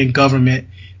Syrian government.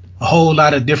 A whole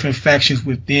lot of different factions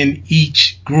within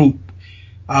each group.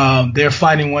 They're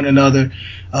fighting one another.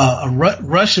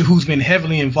 Russia, who's been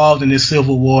heavily involved in this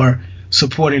civil war,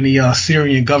 supporting the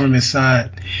Syrian government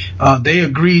side, they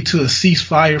agreed to a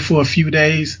ceasefire for a few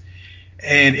days,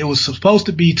 and it was supposed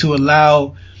to be to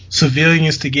allow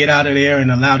civilians to get out of there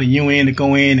and allow the UN to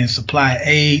go in and supply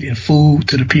aid and food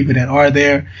to the people that are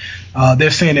there.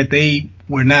 They're saying that they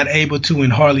were not able to,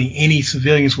 and hardly any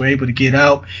civilians were able to get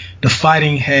out. The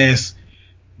fighting has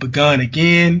begun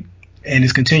again and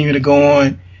is continuing to go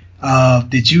on.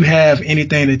 Did you have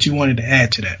anything that you wanted to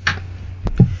add to that?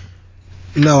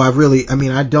 No,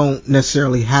 I don't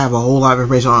necessarily have a whole lot of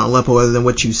information on Aleppo other than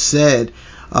what you said.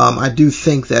 I do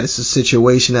think that it's a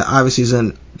situation that obviously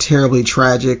is terribly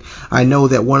tragic. I know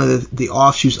that one of the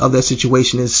offshoots of that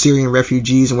situation is Syrian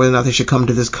refugees and whether or not they should come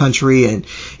to this country. And,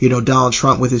 Donald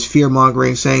Trump with his fear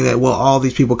mongering saying that, well, all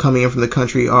these people coming in from the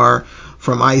country are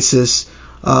from ISIS,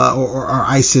 or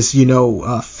ISIS,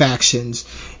 factions.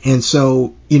 And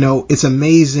so, it's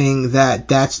amazing that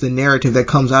that's the narrative that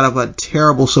comes out of a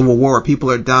terrible civil war.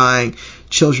 People are dying,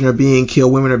 children are being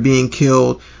killed, women are being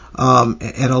killed,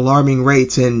 at alarming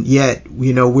rates, and yet,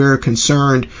 we're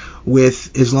concerned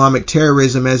with Islamic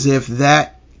terrorism as if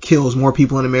that kills more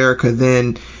people in America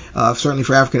than, certainly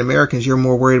for African Americans. You're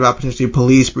more worried about potentially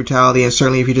police brutality, and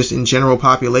certainly if you're just in general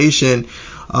population,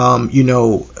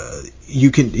 you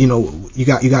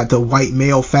got the white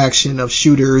male faction of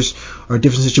shooters or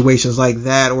different situations like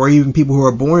that, or even people who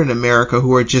are born in America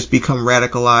who are just become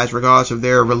radicalized regardless of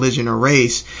their religion or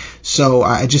race. So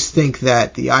I just think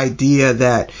that the idea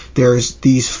that there's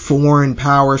these foreign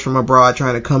powers from abroad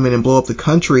trying to come in and blow up the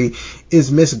country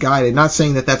is misguided. Not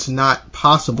saying that that's not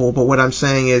possible, but what I'm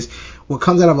saying is what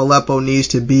comes out of Aleppo needs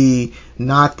to be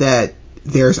not that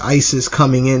there's ISIS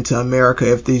coming into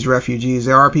America. If these refugees,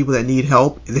 there are people that need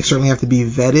help. They certainly have to be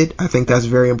vetted. I think that's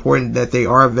very important that they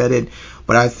are vetted.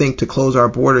 But I think to close our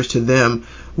borders to them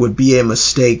would be a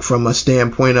mistake from a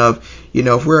standpoint of,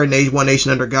 if we're one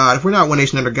nation under God, if we're not one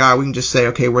nation under God, we can just say,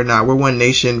 okay, we're not. We're one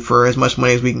nation for as much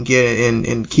money as we can get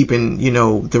and keeping,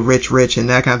 the rich and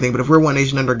that kind of thing. But if we're one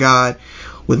nation under God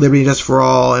with liberty and justice for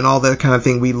all and all that kind of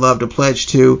thing we love to pledge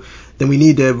to, then we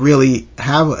need to really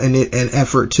have an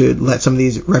effort to let some of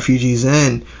these refugees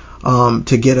in,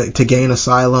 to gain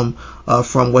asylum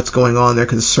from what's going on there,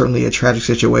 because it's certainly a tragic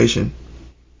situation.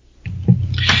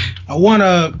 I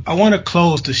wanna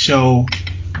close the show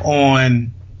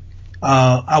on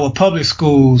our public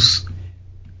schools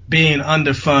being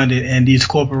underfunded and these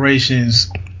corporations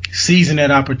seizing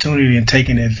that opportunity and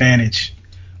taking advantage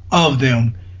of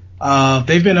them.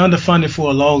 They've been underfunded for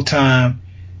a long time.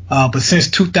 But since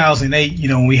 2008,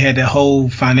 when we had that whole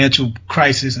financial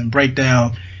crisis and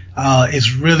breakdown,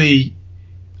 it's really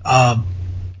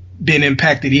been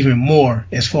impacted even more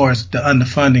as far as the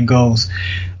underfunding goes.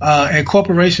 And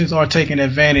corporations are taking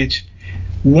advantage.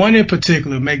 One in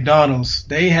particular, McDonald's,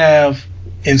 they have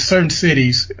in certain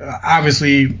cities,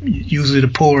 obviously usually the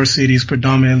poorer cities,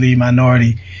 predominantly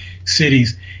minority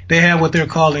cities, they have what they're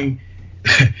calling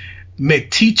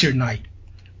McTeacher Night,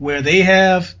 where they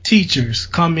have teachers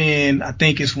come in, I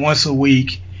think it's once a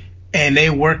week, and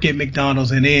they work at McDonald's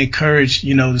and they encourage,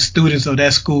 the students of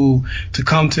that school to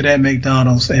come to that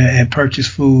McDonald's and purchase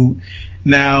food.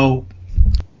 Now,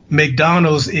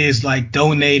 McDonald's is like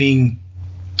donating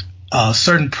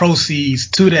certain proceeds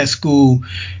to that school,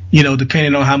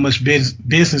 depending on how much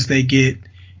business they get.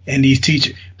 And these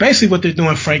teachers, basically what they're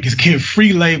doing, Frank, is getting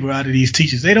free labor out of these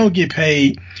teachers. They don't get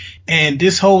paid. And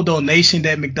this whole donation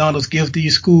that McDonald's gives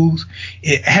these schools,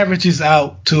 it averages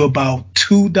out to about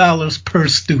 $2 per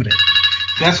student.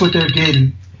 That's what they're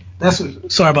getting.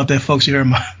 Sorry about that, folks. You heard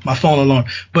my phone alarm.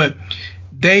 But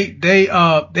they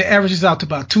averages out to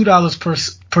about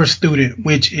 $2 per student,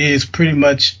 which is pretty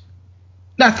much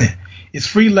nothing. It's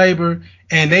free labor,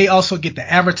 and they also get to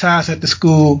advertise at the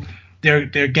school.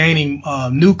 They're gaining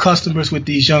new customers with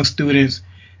these young students.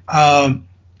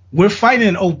 We're fighting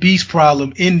an obese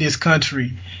problem in this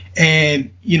country,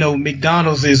 and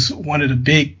McDonald's is one of the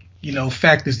big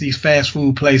factors, these fast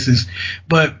food places.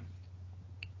 But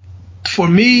for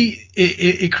me,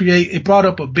 it brought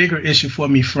up a bigger issue for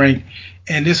me, Frank,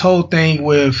 and this whole thing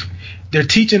with they're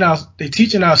teaching our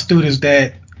students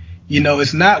that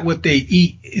it's not what they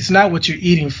eat, it's not what you're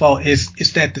eating fault,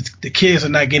 it's that the kids are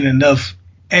not getting enough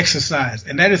exercise,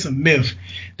 and that is a myth.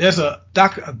 There's a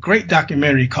great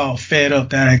documentary called Fed Up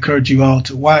that I encourage you all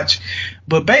to watch.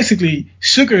 But basically,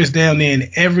 sugar is down there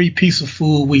in every piece of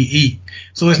food we eat.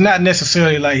 So it's not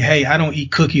necessarily like, hey, I don't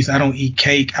eat cookies, I don't eat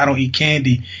cake, I don't eat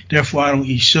candy, therefore I don't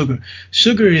eat sugar.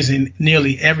 Sugar is in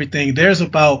nearly everything. There's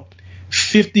about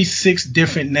 56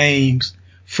 different names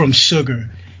from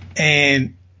sugar,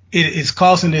 and it is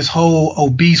causing this whole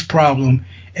obese problem,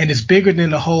 and it's bigger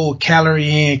than the whole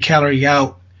calorie in, calorie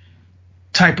out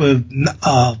type of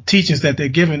teachings that they're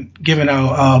giving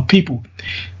our people.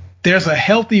 There's a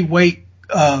healthy weight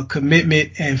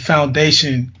commitment and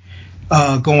foundation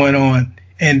going on,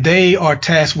 and they are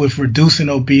tasked with reducing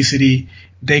obesity.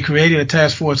 They created a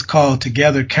task force called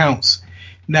Together Counts.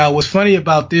 Now, what's funny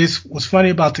about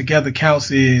Together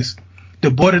Counts is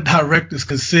the board of directors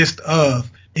consists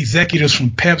of executives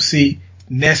from Pepsi,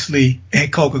 Nestle,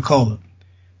 and Coca-Cola.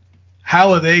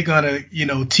 How are they going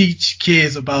to, teach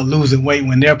kids about losing weight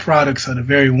when their products are the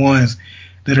very ones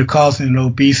that are causing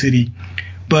obesity?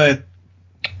 But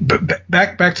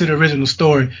back to the original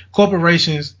story.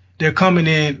 Corporations, they're coming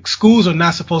in. Schools are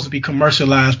not supposed to be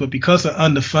commercialized, but because of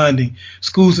underfunding,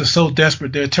 schools are so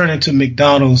desperate, they're turning to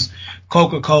McDonald's,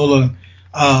 Coca-Cola,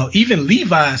 even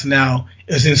Levi's now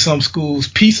is in some schools.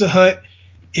 Pizza Hut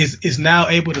is now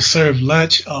able to serve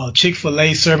lunch.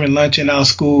 Chick-fil-A serving lunch in our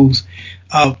schools.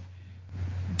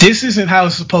 This isn't how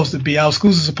it's supposed to be. Our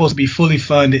schools are supposed to be fully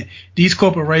funded. These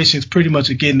corporations pretty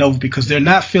much are getting over because they're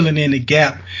not filling in the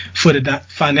gap for the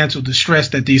financial distress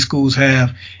that these schools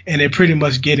have. And they're pretty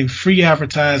much getting free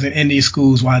advertising in these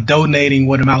schools while donating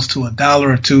what amounts to $1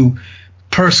 or $2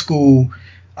 per school.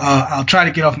 I'll try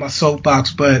to get off my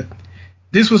soapbox, but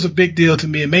this was a big deal to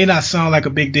me. It may not sound like a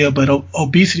big deal, but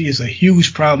obesity is a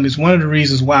huge problem. It's one of the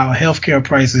reasons why our healthcare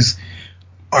prices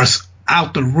are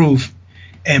out the roof,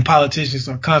 and politicians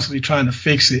are constantly trying to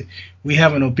fix it. We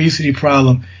have an obesity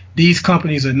problem. These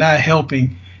companies are not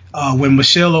helping. When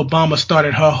Michelle Obama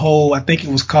started her whole, I think it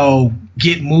was called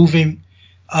Get Moving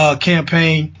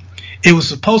campaign, it was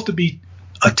supposed to be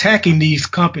attacking these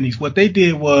companies. What they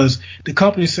did was the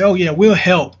companies said, oh, yeah, we'll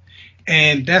help.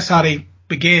 And that's how they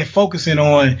began focusing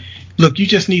on, look, you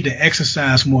just need to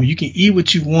exercise more. You can eat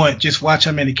what you want. Just watch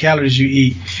how many calories you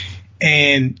eat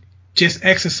and just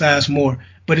exercise more.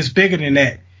 But it's bigger than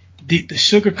that. The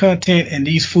sugar content in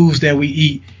these foods that we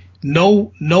eat,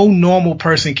 no normal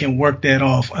person can work that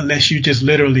off unless you just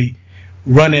literally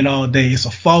run it all day. It's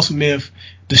a false myth.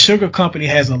 The sugar company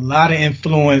has a lot of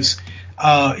influence.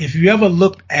 If you ever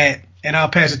looked at, and I'll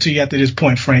pass it to you after this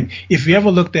point, Frank, if you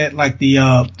ever looked at like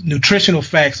the nutritional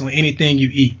facts on anything you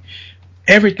eat,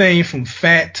 everything from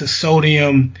fat to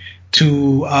sodium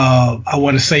to, I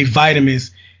want to say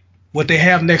vitamins, what they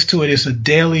have next to it is a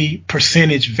daily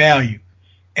percentage value.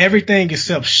 Everything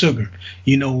except sugar.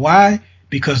 You know why?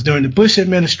 Because during the Bush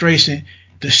administration,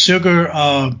 the sugar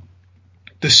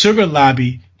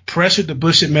lobby pressured the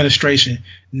Bush administration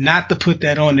not to put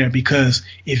that on there, because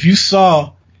if you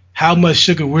saw how much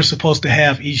sugar we're supposed to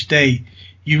have each day,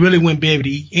 you really wouldn't be able to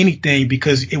eat anything,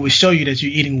 because it would show you that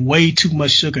you're eating way too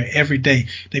much sugar every day.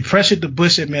 They pressured the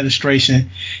Bush administration,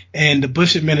 and the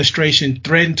Bush administration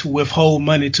threatened to withhold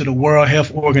money to the World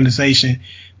Health Organization.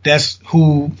 That's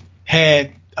who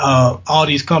had all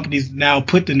these companies now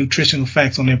put the nutritional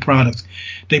facts on their products.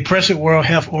 They pressured World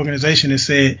Health Organization and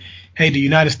said, hey, the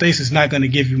United States is not going to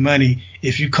give you money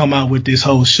if you come out with this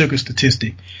whole sugar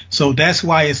statistic. So that's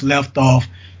why it's left off.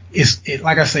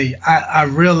 Like I say, I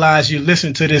realize you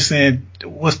listen to this and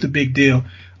what's the big deal?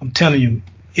 I'm telling you,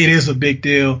 it is a big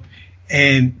deal.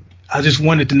 And I just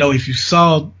wanted to know if you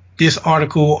saw this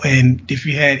article and if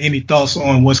you had any thoughts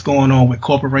on what's going on with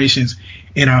corporations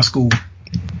in our school.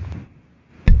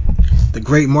 The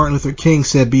great Martin Luther King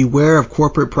said, beware of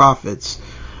corporate profits.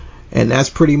 And that's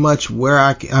pretty much where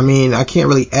I can't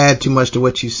really add too much to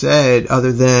what you said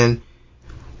other than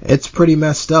it's pretty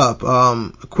messed up.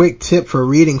 A quick tip for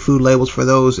reading food labels for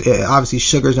those, obviously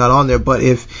sugar's not on there, but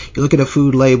if you look at a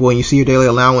food label and you see your daily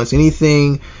allowance,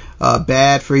 anything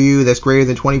bad for you that's greater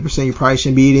than 20%, you probably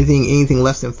shouldn't be eating. Anything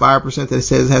less than 5% that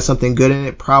says it has something good in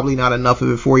it, probably not enough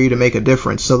of it for you to make a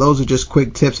difference. So those are just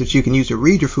quick tips that you can use to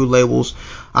read your food labels.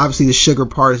 Obviously the sugar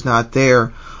part is not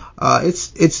there.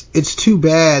 It's too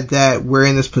bad that we're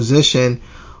in this position,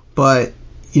 but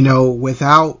with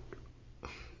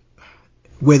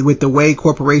the way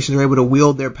corporations are able to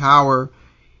wield their power,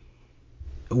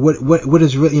 what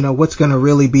is really, what's going to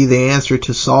really be the answer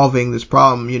to solving this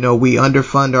problem? We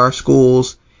underfund our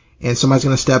schools, and somebody's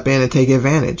going to step in and take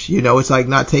advantage. It's like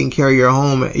not taking care of your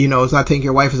home. It's not taking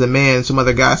care of your wife as a man. Some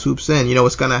other guy swoops in.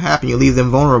 What's going to happen? You leave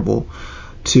them vulnerable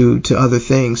to other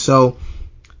things. So,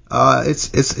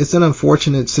 it's an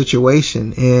unfortunate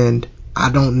situation, and I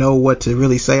don't know what to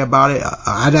really say about it.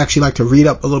 I'd actually like to read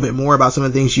up a little bit more about some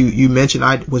of the things you mentioned.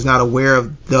 I was not aware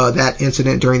of that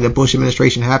incident during the Bush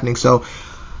administration happening. So,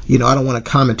 I don't want to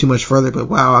comment too much further, but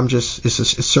wow,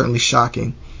 it's certainly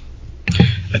shocking.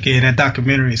 Again, that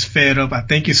documentary is Fed Up. I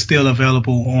think it's still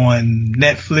available on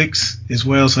Netflix as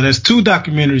well. So there's 2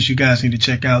 documentaries you guys need to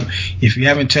check out. If you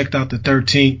haven't checked out the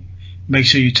 13th, make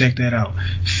sure you check that out.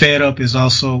 Fed Up is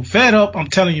also Fed Up. I'm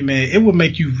telling you, man, it will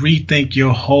make you rethink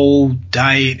your whole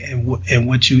diet and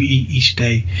what you eat each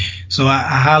day. So I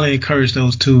highly encourage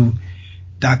those 2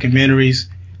 documentaries.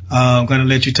 I'm going to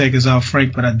let you take us out,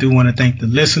 Frank, but I do want to thank the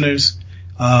listeners.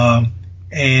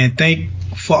 And thank you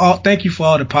for all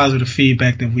the positive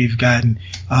feedback that we've gotten.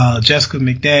 Jessica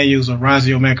McDaniels,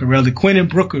 Orazio Mancarelli, Quentin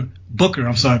Booker,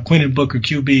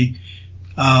 QB,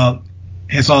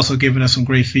 has also given us some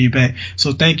great feedback.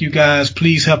 So thank you guys.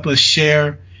 Please help us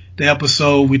share the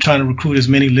episode. We're trying to recruit as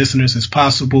many listeners as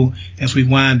possible as we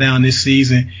wind down this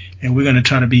season, and we're going to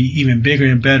try to be even bigger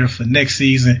and better for next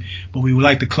season, but we would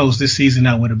like to close this season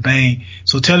out with a bang.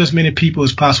 So tell as many people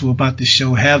as possible about this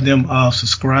show. Have them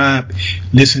subscribe,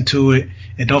 listen to it,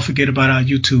 and don't forget about our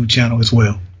YouTube channel as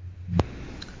well.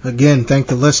 Again, thank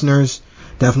the listeners.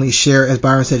 Definitely share, as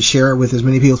Byron said, share it with as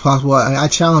many people as possible. I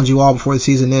challenge you all before the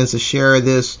season ends to share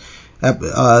this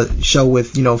show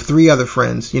with 3 other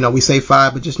friends. We say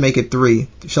 5, but just make it 3.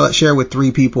 Share with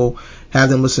 3 people,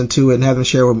 have them listen to it, and have them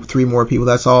share with 3 more people.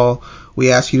 That's all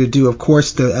we ask you to do. Of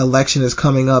course, the election is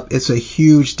coming up. It's a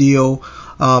huge deal.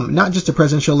 Not just the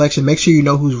presidential election. Make sure you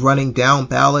know who's running down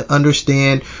ballot.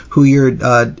 Understand who your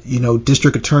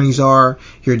district attorneys are,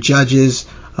 your judges,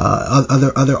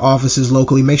 other offices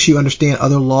locally. Make sure you understand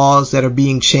other laws that are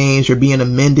being changed or being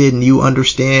amended, and you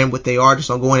understand what they are. Just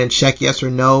don't go in and check yes or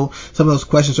no. Some of those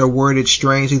questions are worded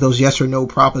strangely. Those yes or no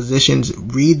propositions,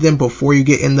 read them before you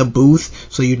get in the booth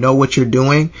so you know what you're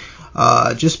doing.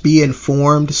 Just be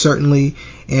informed, certainly,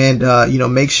 and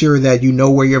make sure that you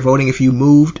know where you're voting. If you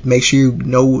moved, make sure you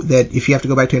know that if you have to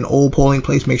go back to an old polling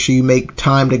place, make sure you make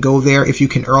time to go there. If you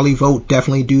can early vote,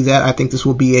 definitely do that. I think this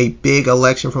will be a big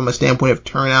election from a standpoint of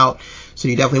turnout, so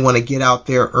you definitely want to get out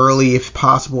there early if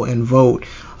possible and vote.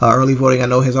 Early voting, I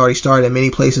know, has already started in many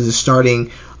places. It's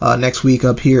starting next week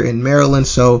up here in Maryland.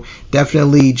 So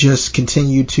definitely just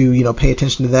continue to, pay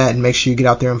attention to that and make sure you get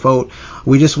out there and vote.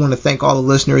 We just want to thank all the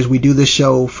listeners. We do this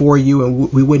show for you,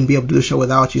 and we wouldn't be able to do the show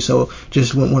without you. So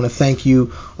just want to thank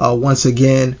you once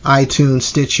again. iTunes,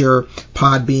 Stitcher,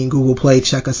 Podbean, Google Play.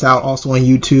 Check us out also on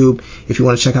YouTube if you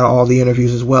want to check out all the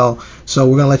interviews as well. So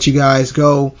we're going to let you guys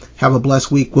go. Have a blessed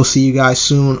week. We'll see you guys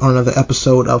soon on another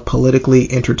episode of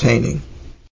Politically Entertaining.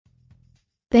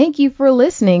 Thank you for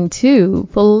listening to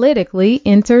Politically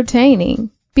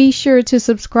Entertaining. Be sure to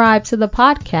subscribe to the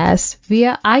podcast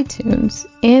via iTunes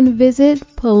and visit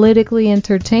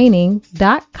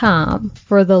politicallyentertaining.com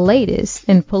for the latest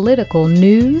in political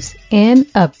news and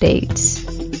updates.